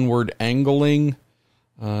downward angling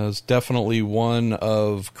is definitely one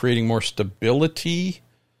of creating more stability,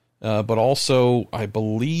 but also, I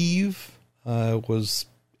believe, was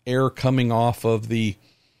air coming off of the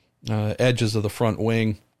edges of the front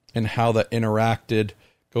wing and how that interacted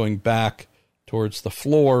going back towards the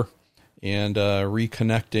floor and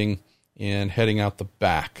reconnecting and heading out the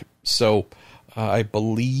back. So I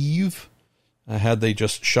believe had they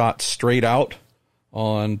just shot straight out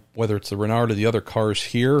on whether it's the Renard or the other cars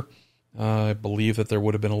here, I believe that there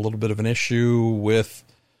would have been a little bit of an issue with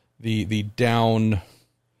the downflow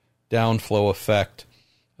effect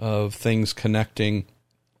of things connecting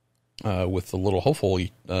with the little,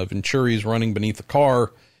 hopefully, Venturis running beneath the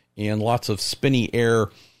car and lots of spinny air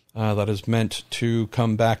that is meant to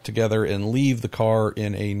come back together and leave the car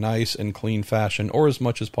in a nice and clean fashion, or as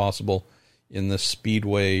much as possible in the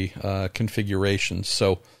speedway configuration.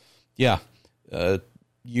 So, yeah,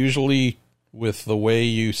 usually with the way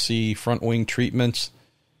you see front wing treatments,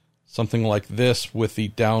 something like this with the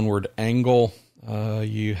downward angle,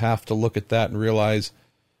 you have to look at that and realize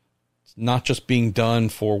not just being done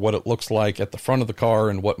for what it looks like at the front of the car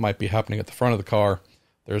and what might be happening at the front of the car.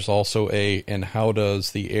 There's also and how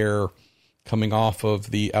does the air coming off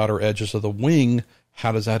of the outer edges of the wing,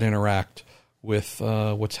 how does that interact with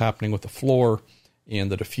what's happening with the floor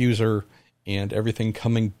and the diffuser and everything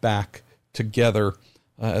coming back together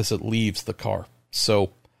as it leaves the car.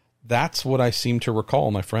 So that's what I seem to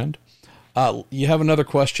recall, my friend. You have another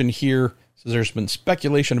question here. Says there's been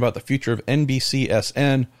speculation about the future of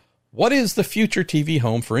NBCSN. What is the future TV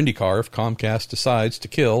home for IndyCar if Comcast decides to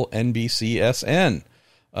kill NBCSN?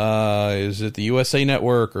 Is it the USA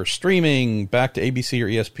Network or streaming back to ABC or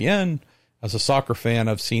ESPN? As a soccer fan,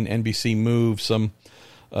 I've seen NBC move some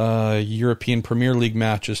European Premier League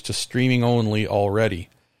matches to streaming only already.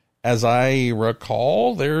 As I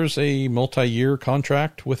recall, there's a multi-year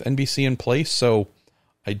contract with NBC in place, so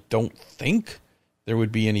I don't think there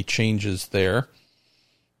would be any changes there.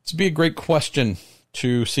 This would be a great question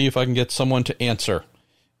to see if I can get someone to answer.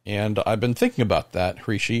 And I've been thinking about that,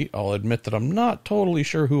 Rishi. I'll admit that I'm not totally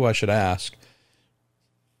sure who I should ask.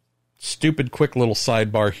 Stupid quick little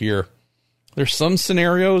sidebar here. There's some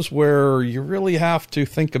scenarios where you really have to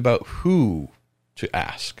think about who to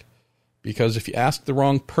ask. Because if you ask the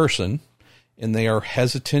wrong person and they are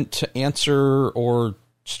hesitant to answer or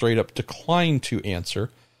straight up decline to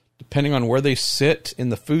answer, depending on where they sit in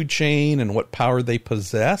the food chain and what power they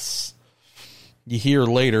possess, you hear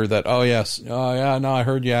later that, no, I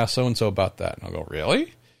heard you ask so-and-so about that. And I'll go,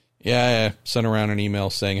 really? Yeah. Send around an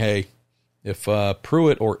email saying, hey, if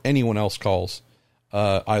Pruitt or anyone else calls,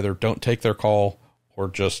 either don't take their call or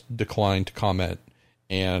just decline to comment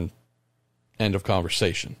and end of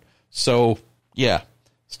conversation. So, yeah,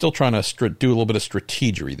 still trying to do a little bit of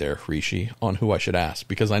strategery there, Rishi, on who I should ask,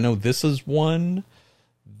 because I know this is one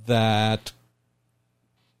that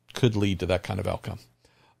could lead to that kind of outcome.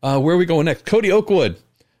 Where are we going next? Cody Oakwood,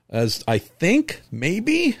 as I think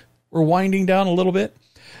maybe we're winding down a little bit.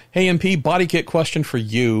 Hey, MP, body kit question for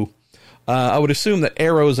you. I would assume that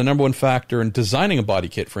aero is the number one factor in designing a body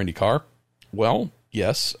kit for IndyCar. Well,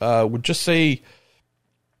 yes. Would just say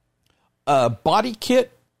body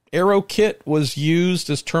kit, aero kit was used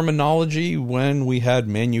as terminology when we had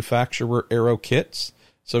manufacturer aero kits.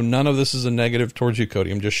 So none of this is a negative towards you,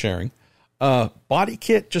 Cody. I'm just sharing. Body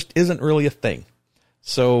kit just isn't really a thing.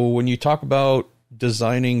 So when you talk about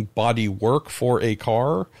designing body work for a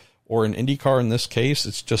car, or an Indy car in this case,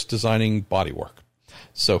 it's just designing body work.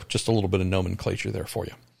 So just a little bit of nomenclature there for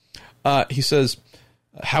you. He says,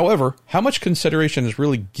 however, how much consideration is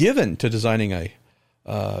really given to designing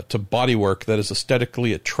to body work that is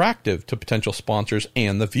aesthetically attractive to potential sponsors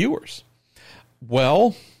and the viewers?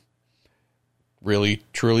 Well, really,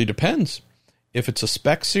 truly depends. If it's a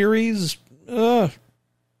spec series,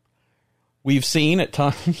 we've seen at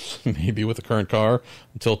times, maybe with the current car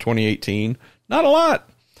until 2018, not a lot.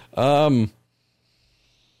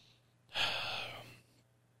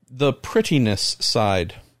 The prettiness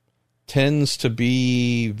side tends to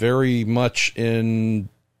be very much in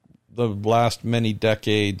the last many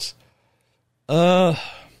decades, not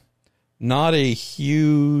a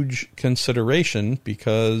huge consideration,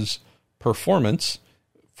 because performance,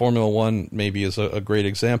 Formula One maybe is a great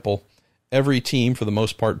example. Every team, for the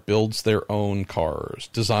most part, builds their own cars,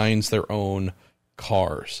 designs their own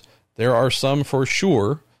cars. There are some for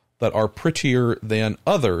sure that are prettier than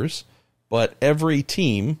others, but every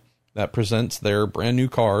team that presents their brand new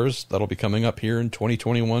cars that'll be coming up here in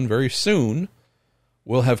 2021 very soon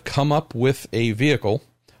will have come up with a vehicle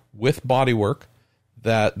with bodywork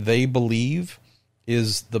that they believe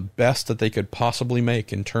is the best that they could possibly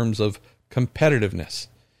make in terms of competitiveness.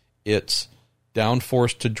 It's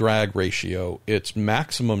downforce to drag ratio, it's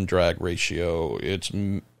maximum drag ratio,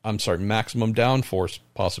 maximum downforce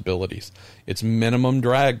possibilities, it's minimum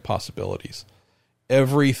drag possibilities.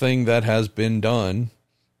 Everything that has been done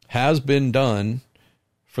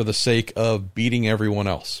for the sake of beating everyone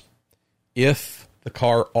else. If the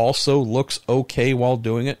car also looks okay while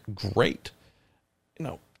doing it, great.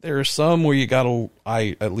 There are some where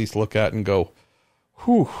I at least look at and go,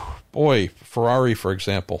 whew, boy, Ferrari, for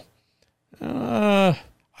example. I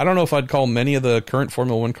don't know if I'd call many of the current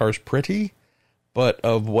Formula One cars pretty, but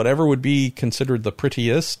of whatever would be considered the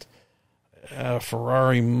prettiest,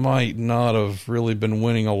 Ferrari might not have really been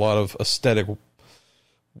winning a lot of aesthetic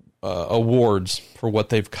awards for what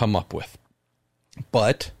they've come up with.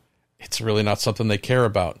 But it's really not something they care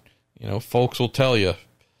about. Folks will tell you,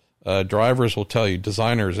 drivers will tell you,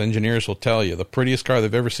 designers, engineers will tell you, the prettiest car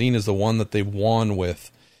they've ever seen is the one that they've won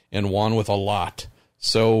with, and won with a lot.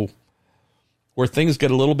 So where things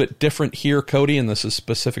get a little bit different here, Cody, and this is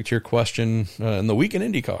specific to your question in the week in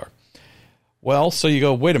IndyCar, Well, so you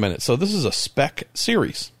go, wait a minute. So this is a spec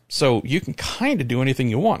series. So you can kind of do anything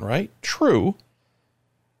you want, right? True.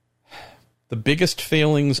 The biggest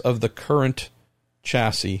failings of the current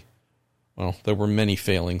chassis, well, there were many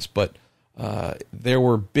failings, but there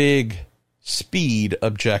were big speed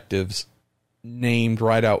objectives named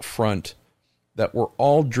right out front that were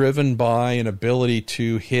all driven by an ability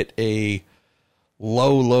to hit a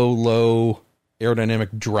low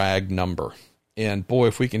aerodynamic drag number. And boy,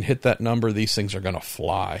 if we can hit that number, these things are going to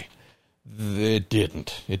fly. It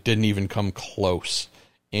didn't. It didn't even come close.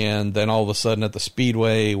 And then all of a sudden at the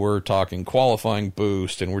speedway, we're talking qualifying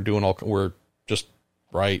boost, and we're just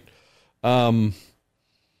right. In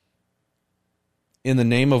the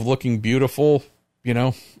name of looking beautiful,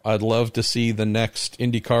 I'd love to see the next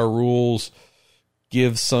IndyCar rules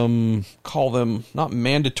give some, call them not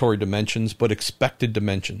mandatory dimensions, but expected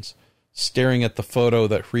dimensions. Staring at the photo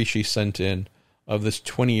that Rishi sent in of this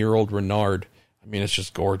 20-year-old Renard, I mean, it's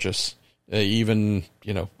just gorgeous. Even,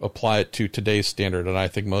 apply it to today's standard, and I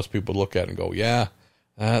think most people look at it and go, yeah,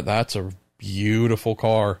 that's a beautiful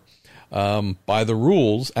car. By the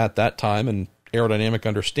rules at that time and aerodynamic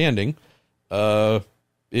understanding,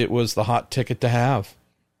 it was the hot ticket to have.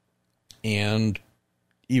 And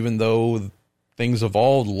even though things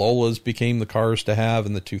evolved, Lola's became the cars to have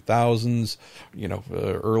in the 2000s,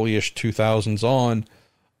 early-ish 2000s on,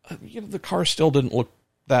 the car still didn't look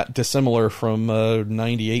that dissimilar from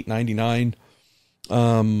 98, 99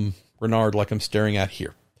 Renard like I'm staring at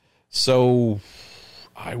here. So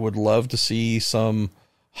I would love to see some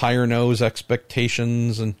higher nose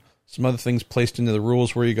expectations and some other things placed into the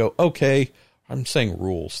rules where you go, okay, I'm saying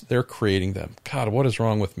rules. They're creating them. God, what is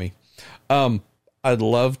wrong with me? I'd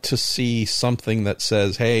love to see something that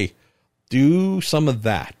says, hey, do some of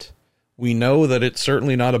that. We know that it's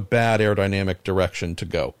certainly not a bad aerodynamic direction to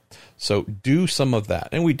go. So do some of that.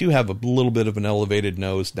 And we do have a little bit of an elevated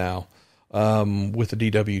nose now with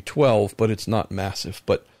the DW12, but it's not massive.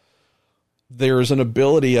 But there's an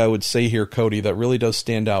ability, I would say here, Cody, that really does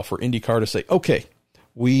stand out for IndyCar to say, okay,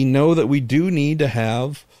 we know that we do need to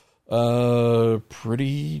have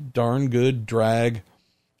pretty darn good drag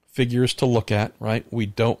figures to look at, right? We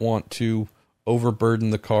don't want to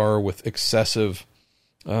overburden the car with excessive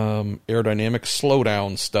aerodynamic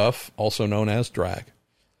slowdown stuff, also known as drag.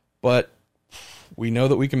 But we know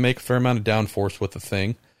that we can make a fair amount of downforce with the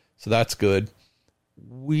thing, so that's good.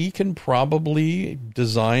 We can probably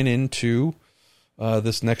design into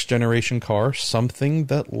this next generation car something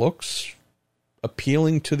that looks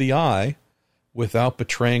appealing to the eye without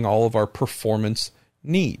betraying all of our performance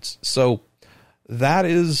needs. So that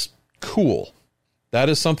is cool. That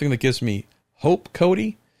is something that gives me hope,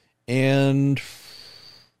 Cody, and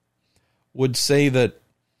would say that,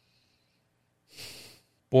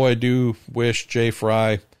 boy, I do wish Jay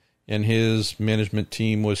Fry and his management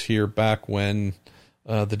team was here back when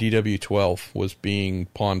the DW12 was being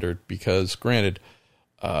pondered, because granted,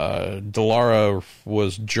 Dallara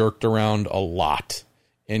was jerked around a lot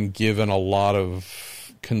and given a lot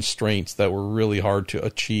of constraints that were really hard to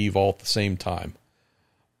achieve all at the same time.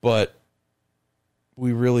 But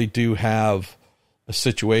we really do have a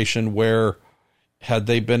situation where, had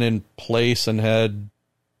they been in place and had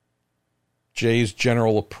Jay's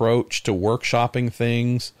general approach to workshopping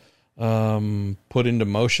things put into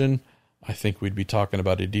motion, I think we'd be talking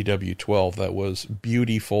about a DW12 that was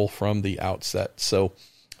beautiful from the outset. So,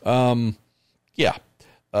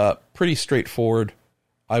 pretty straightforward.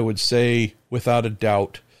 I would say, without a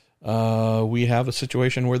doubt, we have a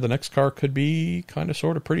situation where the next car could be kind of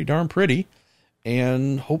sort of pretty darn pretty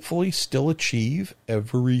and hopefully still achieve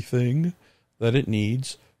everything that it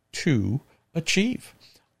needs to achieve.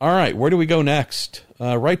 All right, where do we go next?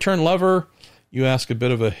 Right turn lover, you ask a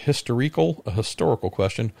bit of a historical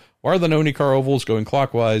question. Why are the no IndyCar ovals going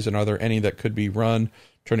clockwise, and are there any that could be run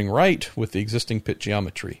turning right with the existing pit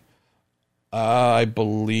geometry? I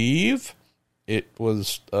believe it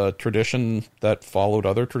was a tradition that followed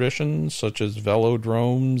other traditions, such as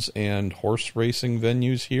velodromes and horse racing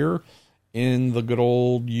venues here in the good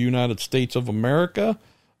old United States of America.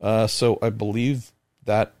 So I believe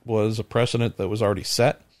that was a precedent that was already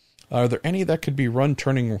set. Are there any that could be run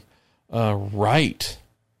turning right?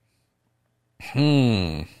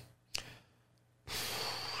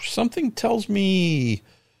 Something tells me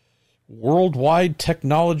Worldwide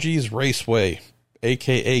Technologies Raceway,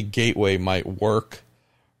 a.k.a. Gateway, might work.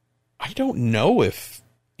 I don't know if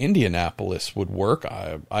Indianapolis would work.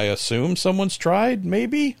 I assume someone's tried,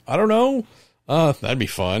 maybe? I don't know. That'd be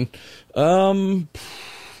fun.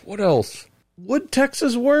 What else? Would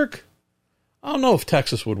Texas work? I don't know if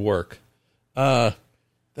Texas would work. That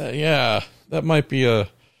might be a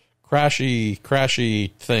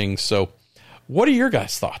crashy things. So what are your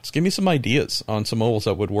guys' thoughts? Give me some ideas on some ovals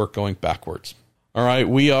that would work going backwards. All right,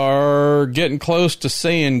 we are getting close to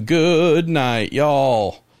saying good night,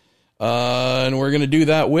 y'all. And we're going to do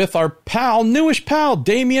that with our newish pal,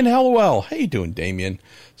 Damian Hellwell. How you doing, Damian?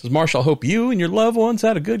 Says, Marshall, I hope you and your loved ones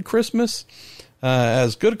had a good Christmas.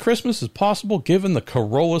 As good a Christmas as possible, given the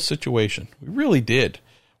Corolla situation. We really did.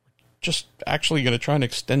 Just actually going to try and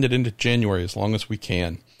extend it into January as long as we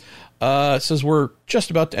can. It says we're just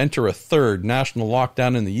about to enter a third national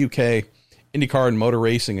lockdown in the UK. IndyCar and motor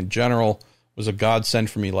racing in general was a godsend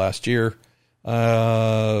for me last year.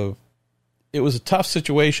 It was a tough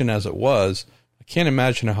situation as it was. I can't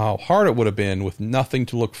imagine how hard it would have been with nothing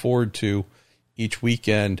to look forward to each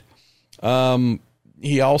weekend.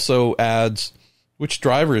 He also adds, which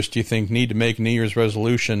drivers do you think need to make New Year's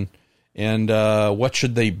resolution, and what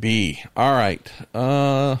should they be? All right.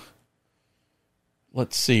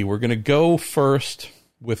 Let's see. We're going to go first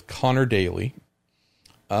with Connor Daly.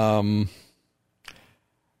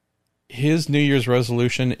 His New Year's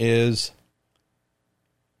resolution is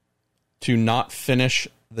to not finish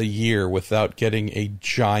the year without getting a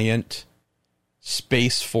giant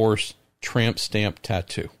Space Force tramp stamp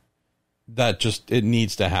tattoo. It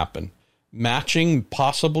needs to happen. Matching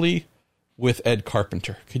possibly with Ed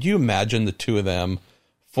Carpenter. Could you imagine the two of them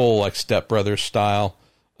full like Step Brothers style,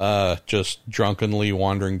 just drunkenly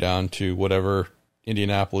wandering down to whatever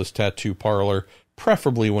Indianapolis tattoo parlor,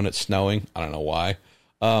 preferably when it's snowing. I don't know why.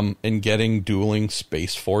 And getting dueling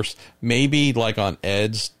Space Force. Maybe like on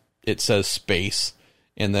Ed's, it says space,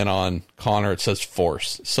 and then on Connor it says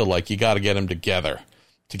force. So like you got to get them together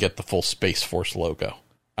to get the full Space Force logo.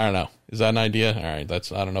 I don't know. Is that an idea? All right,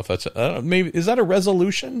 I don't know if that's maybe is that a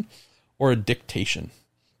resolution or a dictation?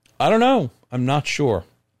 I don't know. I'm not sure.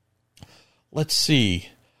 Let's see.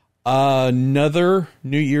 Another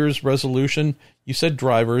New Year's resolution. You said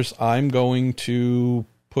drivers. I'm going to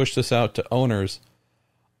push this out to owners.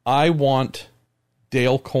 I want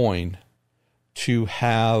Dale Coyne to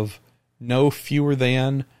have no fewer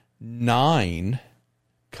than 9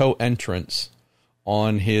 co-entrants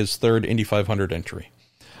on his third Indy 500 entry.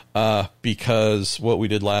 Because what we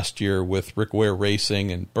did last year with Rick Ware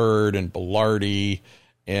Racing and Bird and Bellardi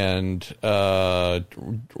and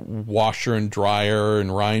Washer and Dryer and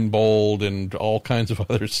Reinbold and all kinds of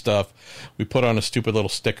other stuff, we put on a stupid little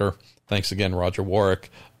sticker. Thanks again, Roger Warwick.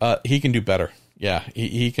 He can do better. Yeah,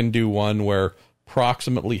 he can do one where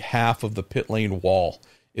approximately half of the pit lane wall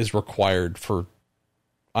is required for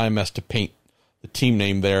IMS to paint the team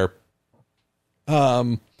name there.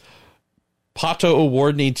 Pato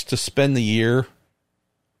O'Ward needs to spend the year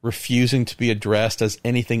refusing to be addressed as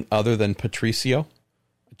anything other than Patricio.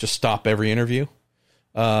 Just stop every interview.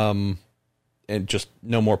 And just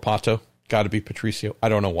no more Pato. Got to be Patricio. I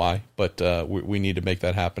don't know why, but we need to make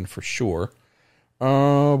that happen for sure.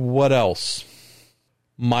 What else?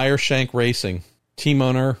 Meyer Shank Racing. Team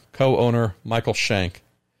owner, co-owner, Michael Shank,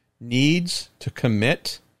 needs to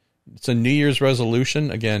commit. It's a New Year's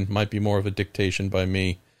resolution. Again, might be more of a dictation by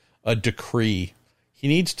me. A decree. He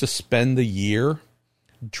needs to spend the year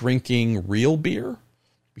drinking real beer,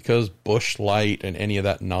 because Busch Light and any of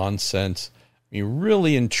that nonsense, I mean,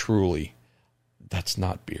 really and truly, that's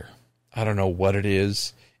not beer. I don't know what it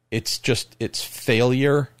is. It's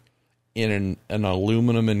failure in an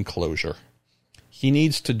aluminum enclosure. He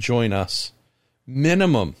needs to join us.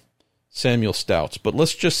 Minimum Samuel Stouts, but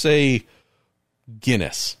let's just say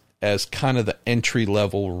Guinness as kind of the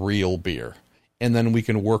entry-level real beer. And then we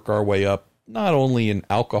can work our way up, not only in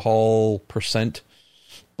alcohol percent,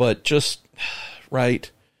 but just,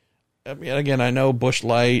 right. I mean, again, I know Busch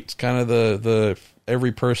Light's kind of the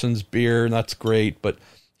every person's beer, and that's great, but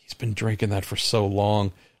he's been drinking that for so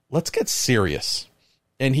long. Let's get serious.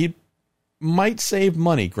 And he might save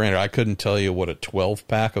money. Granted, I couldn't tell you what a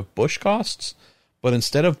 12-pack of Busch costs, but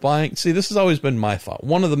instead of buying... See, this has always been my thought.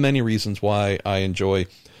 One of the many reasons why I enjoy,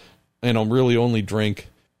 and I'll really only drink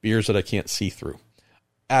beers that I can't see through.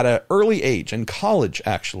 At an early age, in college,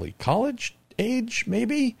 actually. College age,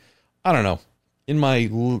 maybe? I don't know. In my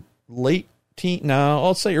late teen... No,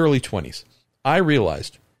 I'll say early 20s. I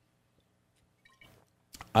realized,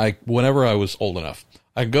 whenever I was old enough,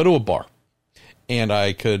 I could go to a bar, and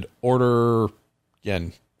I could order,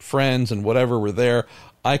 again, friends and whatever were there.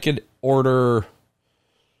 I could order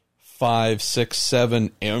 5, 6,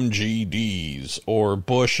 7 MGDs or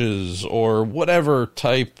Bushes or whatever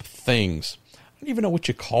type things. I don't even know what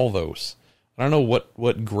you call those. I don't know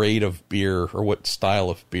what grade of beer or what style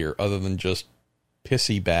of beer other than just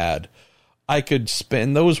pissy bad. I could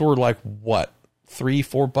spend, those were like, what,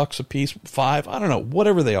 $3-4 a piece, $5? I don't know,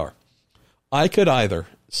 whatever they are. I could either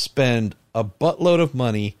spend a buttload of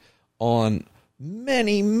money on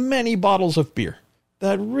many, many bottles of beer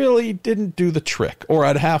that really didn't do the trick, or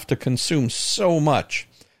I'd have to consume so much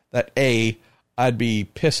that A, I'd be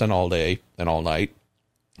pissing all day and all night.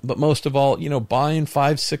 But most of all, buying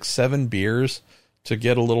 5, 6, 7 beers to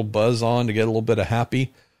get a little buzz on, to get a little bit of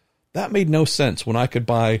happy, that made no sense when I could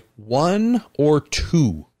buy 1 or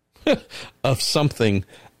 2 of something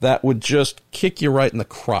that would just kick you right in the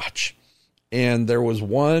crotch. And there was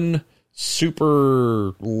one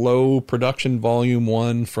super low production volume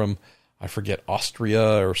one from, I forget,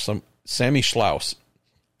 Austria or some Sammy Schloss.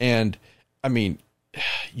 And I mean,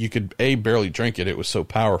 you could barely drink it. It was so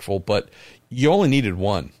powerful, but you only needed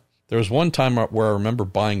one. There was one time where I remember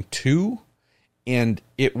buying 2, and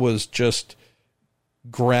it was just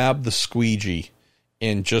grab the squeegee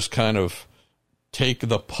and just kind of take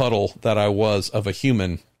the puddle that I was of a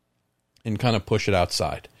human and kind of push it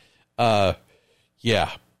outside.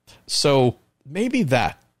 Yeah. So maybe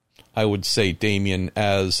that, I would say, Damien,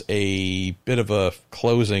 as a bit of a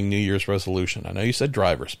closing New Year's resolution. I know you said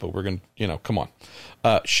drivers, but we're going to, come on.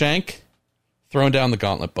 Shank, throwing down the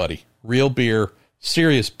gauntlet, buddy. Real beer,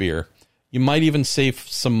 serious beer. You might even save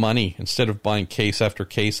some money instead of buying case after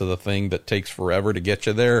case of the thing that takes forever to get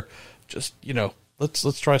you there. Just,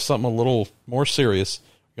 let's try something a little more serious.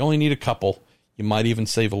 You only need a couple. You might even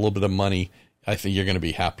save a little bit of money. I think you're going to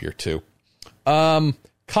be happier too.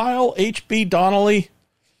 Kyle HB Donnelly,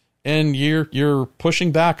 and you're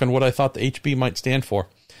pushing back on what I thought the HB might stand for.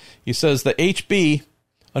 He says the HB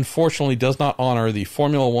unfortunately does not honor the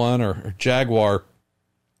Formula One or Jaguar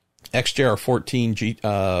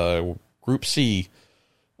XJR14 Group C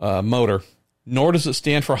motor, nor does it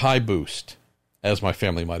stand for high boost, as my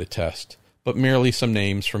family might attest, but merely some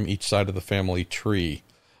names from each side of the family tree.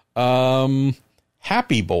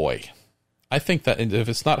 Happy Boy. I think that if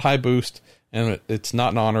it's not high boost and it's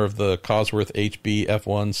not in honor of the Cosworth HB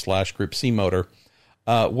F1 / Group C motor,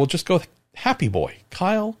 we'll just go with Happy Boy.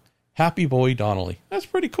 Kyle Happy Boy Donnelly. That's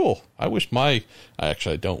pretty cool. I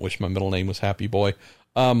don't wish my middle name was Happy Boy.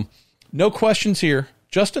 No questions here.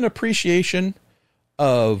 Just an appreciation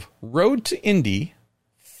of Road to Indy,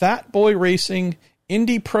 Fat Boy Racing,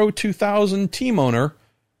 Indy Pro 2000 team owner,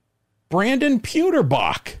 Brandon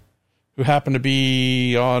Puterbach, who happened to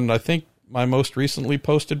be on, I think, my most recently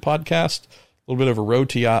posted podcast. A little bit of a Road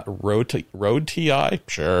to Indy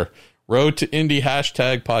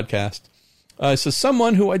hashtag podcast. This is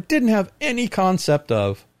someone who I didn't have any concept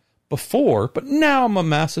of before, but now I'm a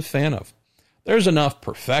massive fan of. There's enough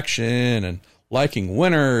perfection and liking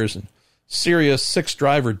winners and serious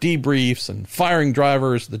 6-driver debriefs and firing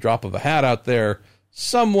drivers at the drop of a hat out there.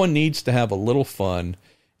 Someone needs to have a little fun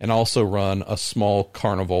and also run a small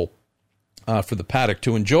carnival for the paddock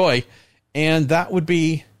to enjoy. And that would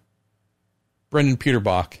be Brendan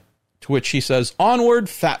Puterbach, to which he says, onward,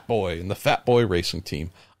 Fat Boy and the Fat Boy Racing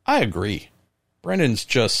Team. I agree. Brendan's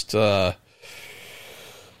just, he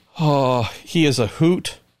is a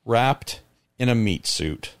hoot wrapped in a meat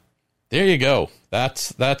suit. There you go.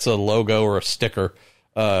 That's a logo or a sticker.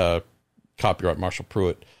 Copyright Marshall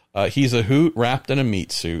Pruitt. He's a hoot wrapped in a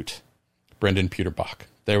meat suit. Brendan Puterbach.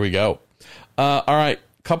 There we go. All right.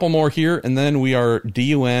 Couple more here, and then we are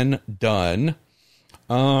DUN done.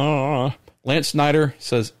 Lance Snyder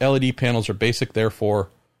says LED panels are basic, therefore,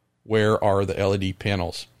 where are the LED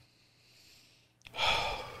panels?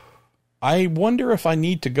 I wonder if I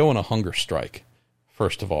need to go on a hunger strike.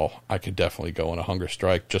 First of all, I could definitely go on a hunger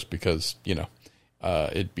strike just because,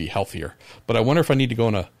 it'd be healthier. But I wonder if I need to go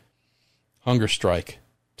on a hunger strike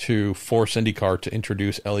to force IndyCar to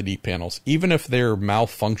introduce LED panels, even if they're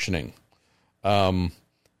malfunctioning.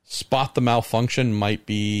 Spot the malfunction might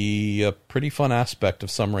be a pretty fun aspect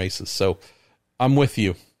of some races. So I'm with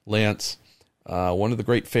you, Lance. One of the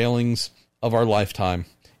great failings of our lifetime,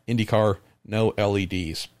 IndyCar, no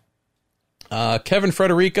LEDs. Kevin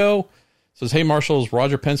Frederico says, hey, Marshall, has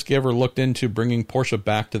Roger Penske ever looked into bringing Porsche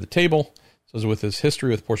back to the table? Says, with his history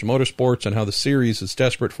with Porsche Motorsports and how the series is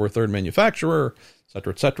desperate for a third manufacturer, et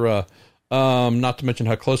cetera, et cetera. Not to mention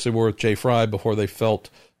how close they were with Jay Fry before they felt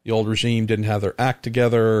the old regime didn't have their act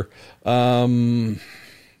together. Says,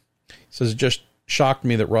 it just shocked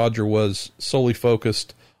me that Roger was solely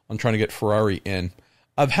focused on trying to get Ferrari in.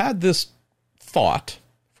 I've had this thought,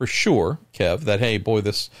 for sure, Kev, that, hey, boy,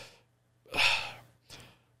 this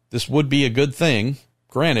would be a good thing.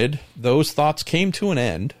 Granted, those thoughts came to an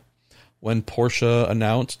end when Porsche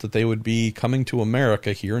announced that they would be coming to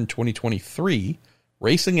America here in 2023,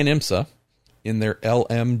 racing in IMSA in their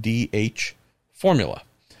LMDH formula,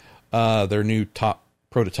 their new top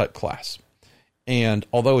prototype class. And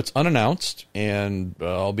although it's unannounced, and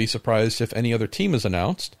I'll be surprised if any other team is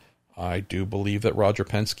announced, I do believe that Roger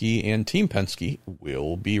Penske and Team Penske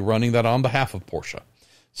will be running that on behalf of Porsche.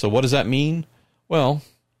 So what does that mean? Well,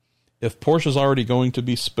 if Porsche's already going to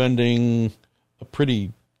be spending a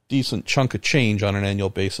pretty decent chunk of change on an annual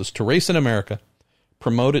basis to race in America,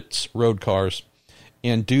 promote its road cars,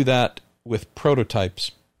 and do that with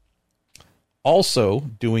prototypes, also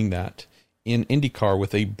doing that in IndyCar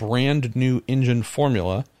with a brand new engine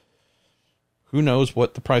formula, who knows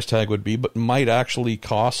what the price tag would be, but might actually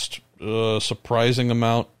cost a surprising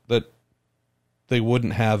amount that they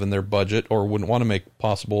wouldn't have in their budget or wouldn't want to make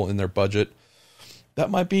possible in their budget. That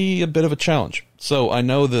might be a bit of a challenge. So I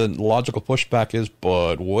know the logical pushback is,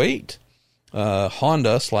 but wait,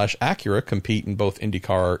 Honda/Acura compete in both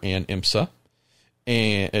IndyCar and IMSA,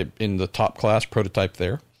 and in the top class prototype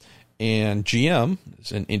there. And GM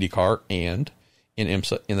is in IndyCar and in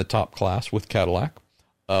IMSA in the top class with Cadillac.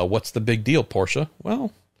 What's the big deal, Porsche?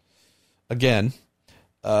 Well, again,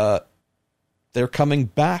 they're coming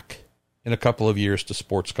back in a couple of years to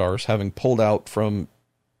sports cars, having pulled out from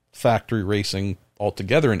factory racing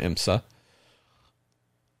altogether in IMSA.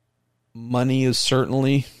 Money is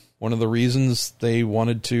certainly one of the reasons they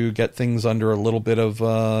wanted to get things under a little bit of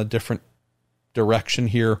a different direction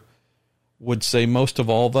here. Would say most of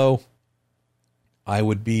all, though, I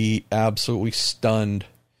would be absolutely stunned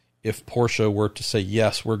if Porsche were to say,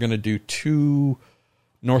 yes, we're going to do 2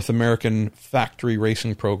 North American factory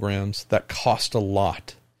racing programs that cost a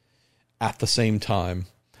lot at the same time.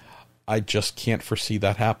 I just can't foresee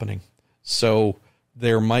that happening. So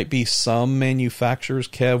there might be some manufacturers,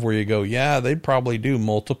 Kev, where you go, yeah, they'd probably do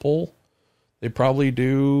multiple. They probably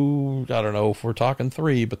do, I don't know if we're talking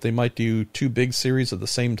 3, but they might do 2 big series at the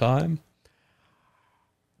same time.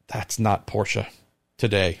 That's not Porsche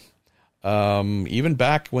today. Even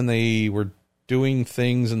back when they were doing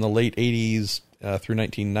things in the late 80s through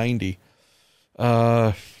 1990,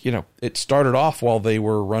 it started off while they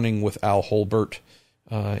were running with Al Holbert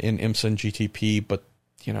in IMSA and GTP, but,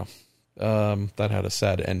 that had a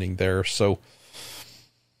sad ending there. So,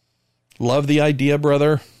 love the idea,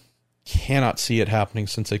 brother. Cannot see it happening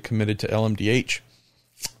since they committed to LMDH.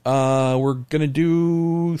 We're going to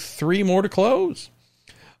do 3 more to close.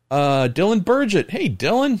 Dylan Burgett. Hey,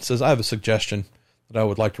 Dylan says, I have a suggestion that I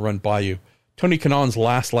would like to run by you. Tony Kanaan's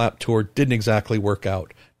last lap tour didn't exactly work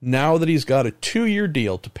out. Now that he's got a 2-year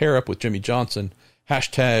deal to pair up with Jimmy Johnson,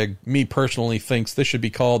 hashtag me personally thinks this should be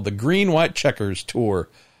called the Green White Checkers Tour.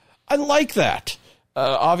 I like that.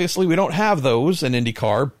 Obviously, we don't have those in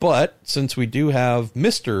IndyCar, but since we do have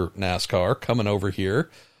Mr. NASCAR coming over here,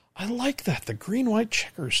 I like that, the Green White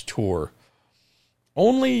Checkers Tour.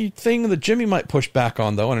 Only thing that Jimmy might push back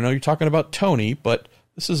on, though, and I know you're talking about Tony, but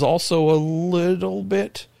this is also a little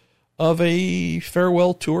bit of a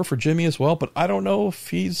farewell tour for Jimmy as well, but I don't know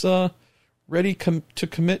if he's ready to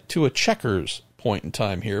commit to a checkers point in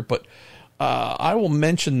time here, but I will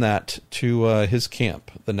mention that to his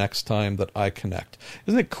camp the next time that I connect.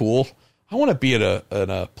 Isn't it cool? I want to be at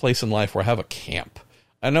a place in life where I have a camp.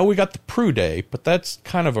 I know we got the Prue Day, but that's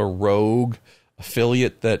kind of a rogue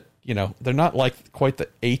affiliate that, they're not like quite the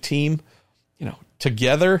A-team.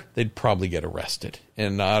 Together, they'd probably get arrested.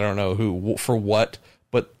 And I don't know who for what,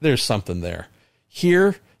 but there's something there.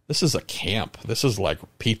 Here, this is a camp. This is like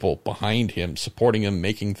people behind him, supporting him,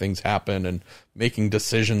 making things happen and making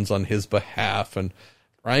decisions on his behalf. And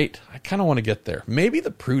right, I kind of want to get there. Maybe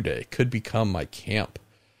the Prue Day could become my camp.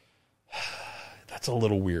 That's a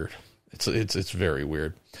little weird. It's very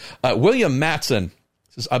weird. William Matson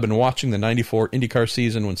says, I've been watching the 94 IndyCar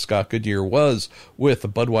season when Scott Goodyear was with the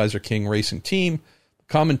Budweiser King Racing team.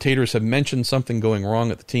 Commentators have mentioned something going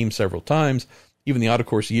wrong at the team several times. Even the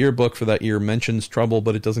Autocourse yearbook for that year mentions trouble,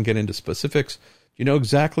 but it doesn't get into specifics. Do you know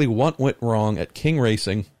exactly what went wrong at King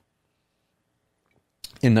Racing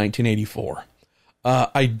in 1984?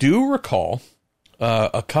 I do recall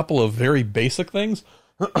a couple of very basic things.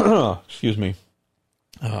 Excuse me.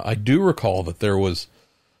 I do recall that there was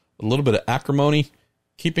a little bit of acrimony,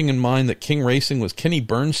 keeping in mind that King Racing was Kenny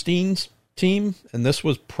Bernstein's team, and this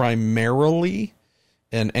was primarily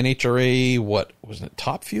an NHRA, what, wasn't it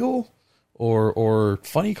Top Fuel or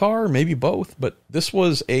Funny Car? Maybe both, but this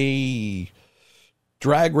was a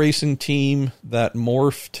drag racing team that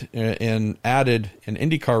morphed and added an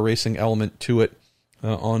IndyCar racing element to it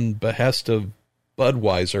on behest of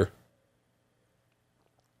Budweiser.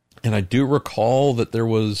 And I do recall that there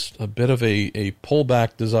was a bit of a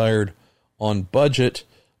pullback desired on budget,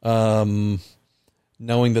 knowing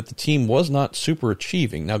that the team was not super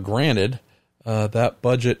achieving. Now, granted, that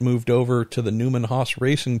budget moved over to the Newman Haas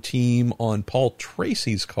Racing team on Paul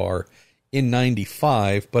Tracy's car in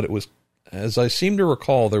 95, but it was, as I seem to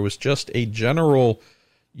recall, there was just a general,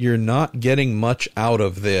 you're not getting much out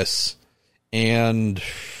of this, and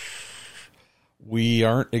we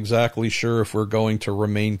aren't exactly sure if we're going to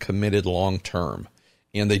remain committed long term.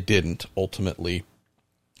 And they didn't, ultimately.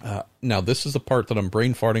 Now, this is the part that I'm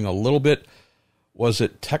brain farting a little bit. Was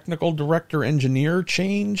it technical director engineer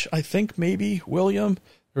change? I think maybe, William.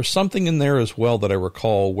 There's something in there as well that I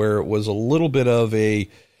recall where it was a little bit of a,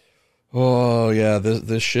 oh yeah,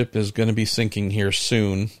 this ship is going to be sinking here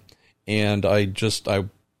soon. And I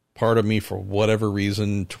part of me, for whatever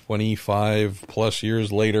reason, 25 plus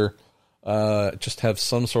years later, just have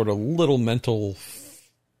some sort of little mental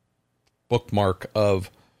bookmark of,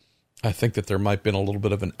 I think that there might have been a little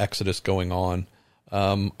bit of an exodus going on.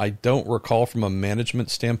 I don't recall from a management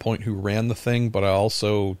standpoint who ran the thing, but I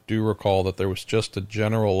also do recall that there was just a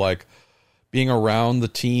general, like, being around the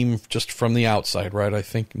team just from the outside, right? I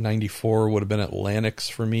think 94 would have been Atlantics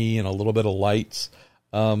for me and a little bit of Lights.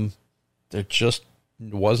 There just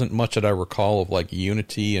wasn't much that I recall of, like,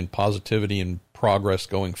 unity and positivity and progress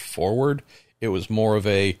going forward. It was more of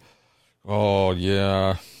a, oh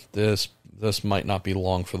yeah, this might not be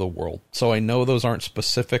long for the world. So I know those aren't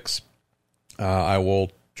specifics. I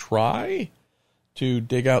will try to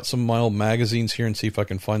dig out some of my old magazines here and see if I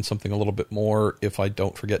can find something a little bit more if I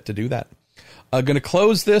don't forget to do that. I'm going to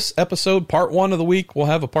close this episode, part 1 of the week. We'll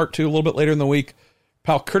have a part 2 a little bit later in the week.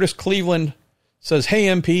 Pal Curtis Cleveland says, "Hey,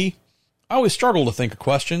 MP, I always struggle to think of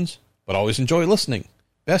questions, but always enjoy listening.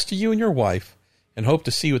 Best to you and your wife, and hope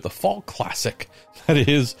to see you at the Fall Classic. That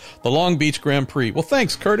is the Long Beach Grand Prix." Well,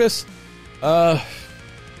 thanks, Curtis. I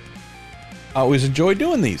always enjoy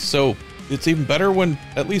doing these, so it's even better when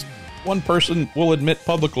at least one person will admit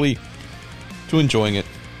publicly to enjoying it.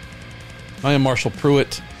 I am Marshall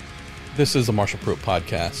Pruitt. This is the Marshall Pruitt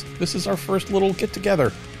Podcast. This is our first little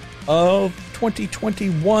get-together of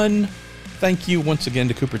 2021. Thank you once again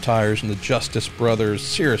to Cooper Tires and the Justice Brothers.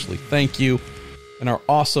 Seriously, thank you. And our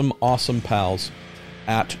awesome, awesome pals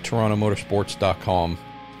at TorontoMotorsports.com.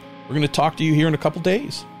 We're going to talk to you here in a couple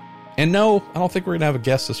days. And no, I don't think we're going to have a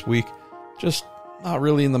guest this week. Just not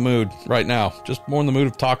really in the mood right now. Just more in the mood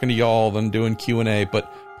of talking to y'all than doing Q&A,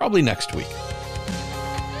 but probably next week.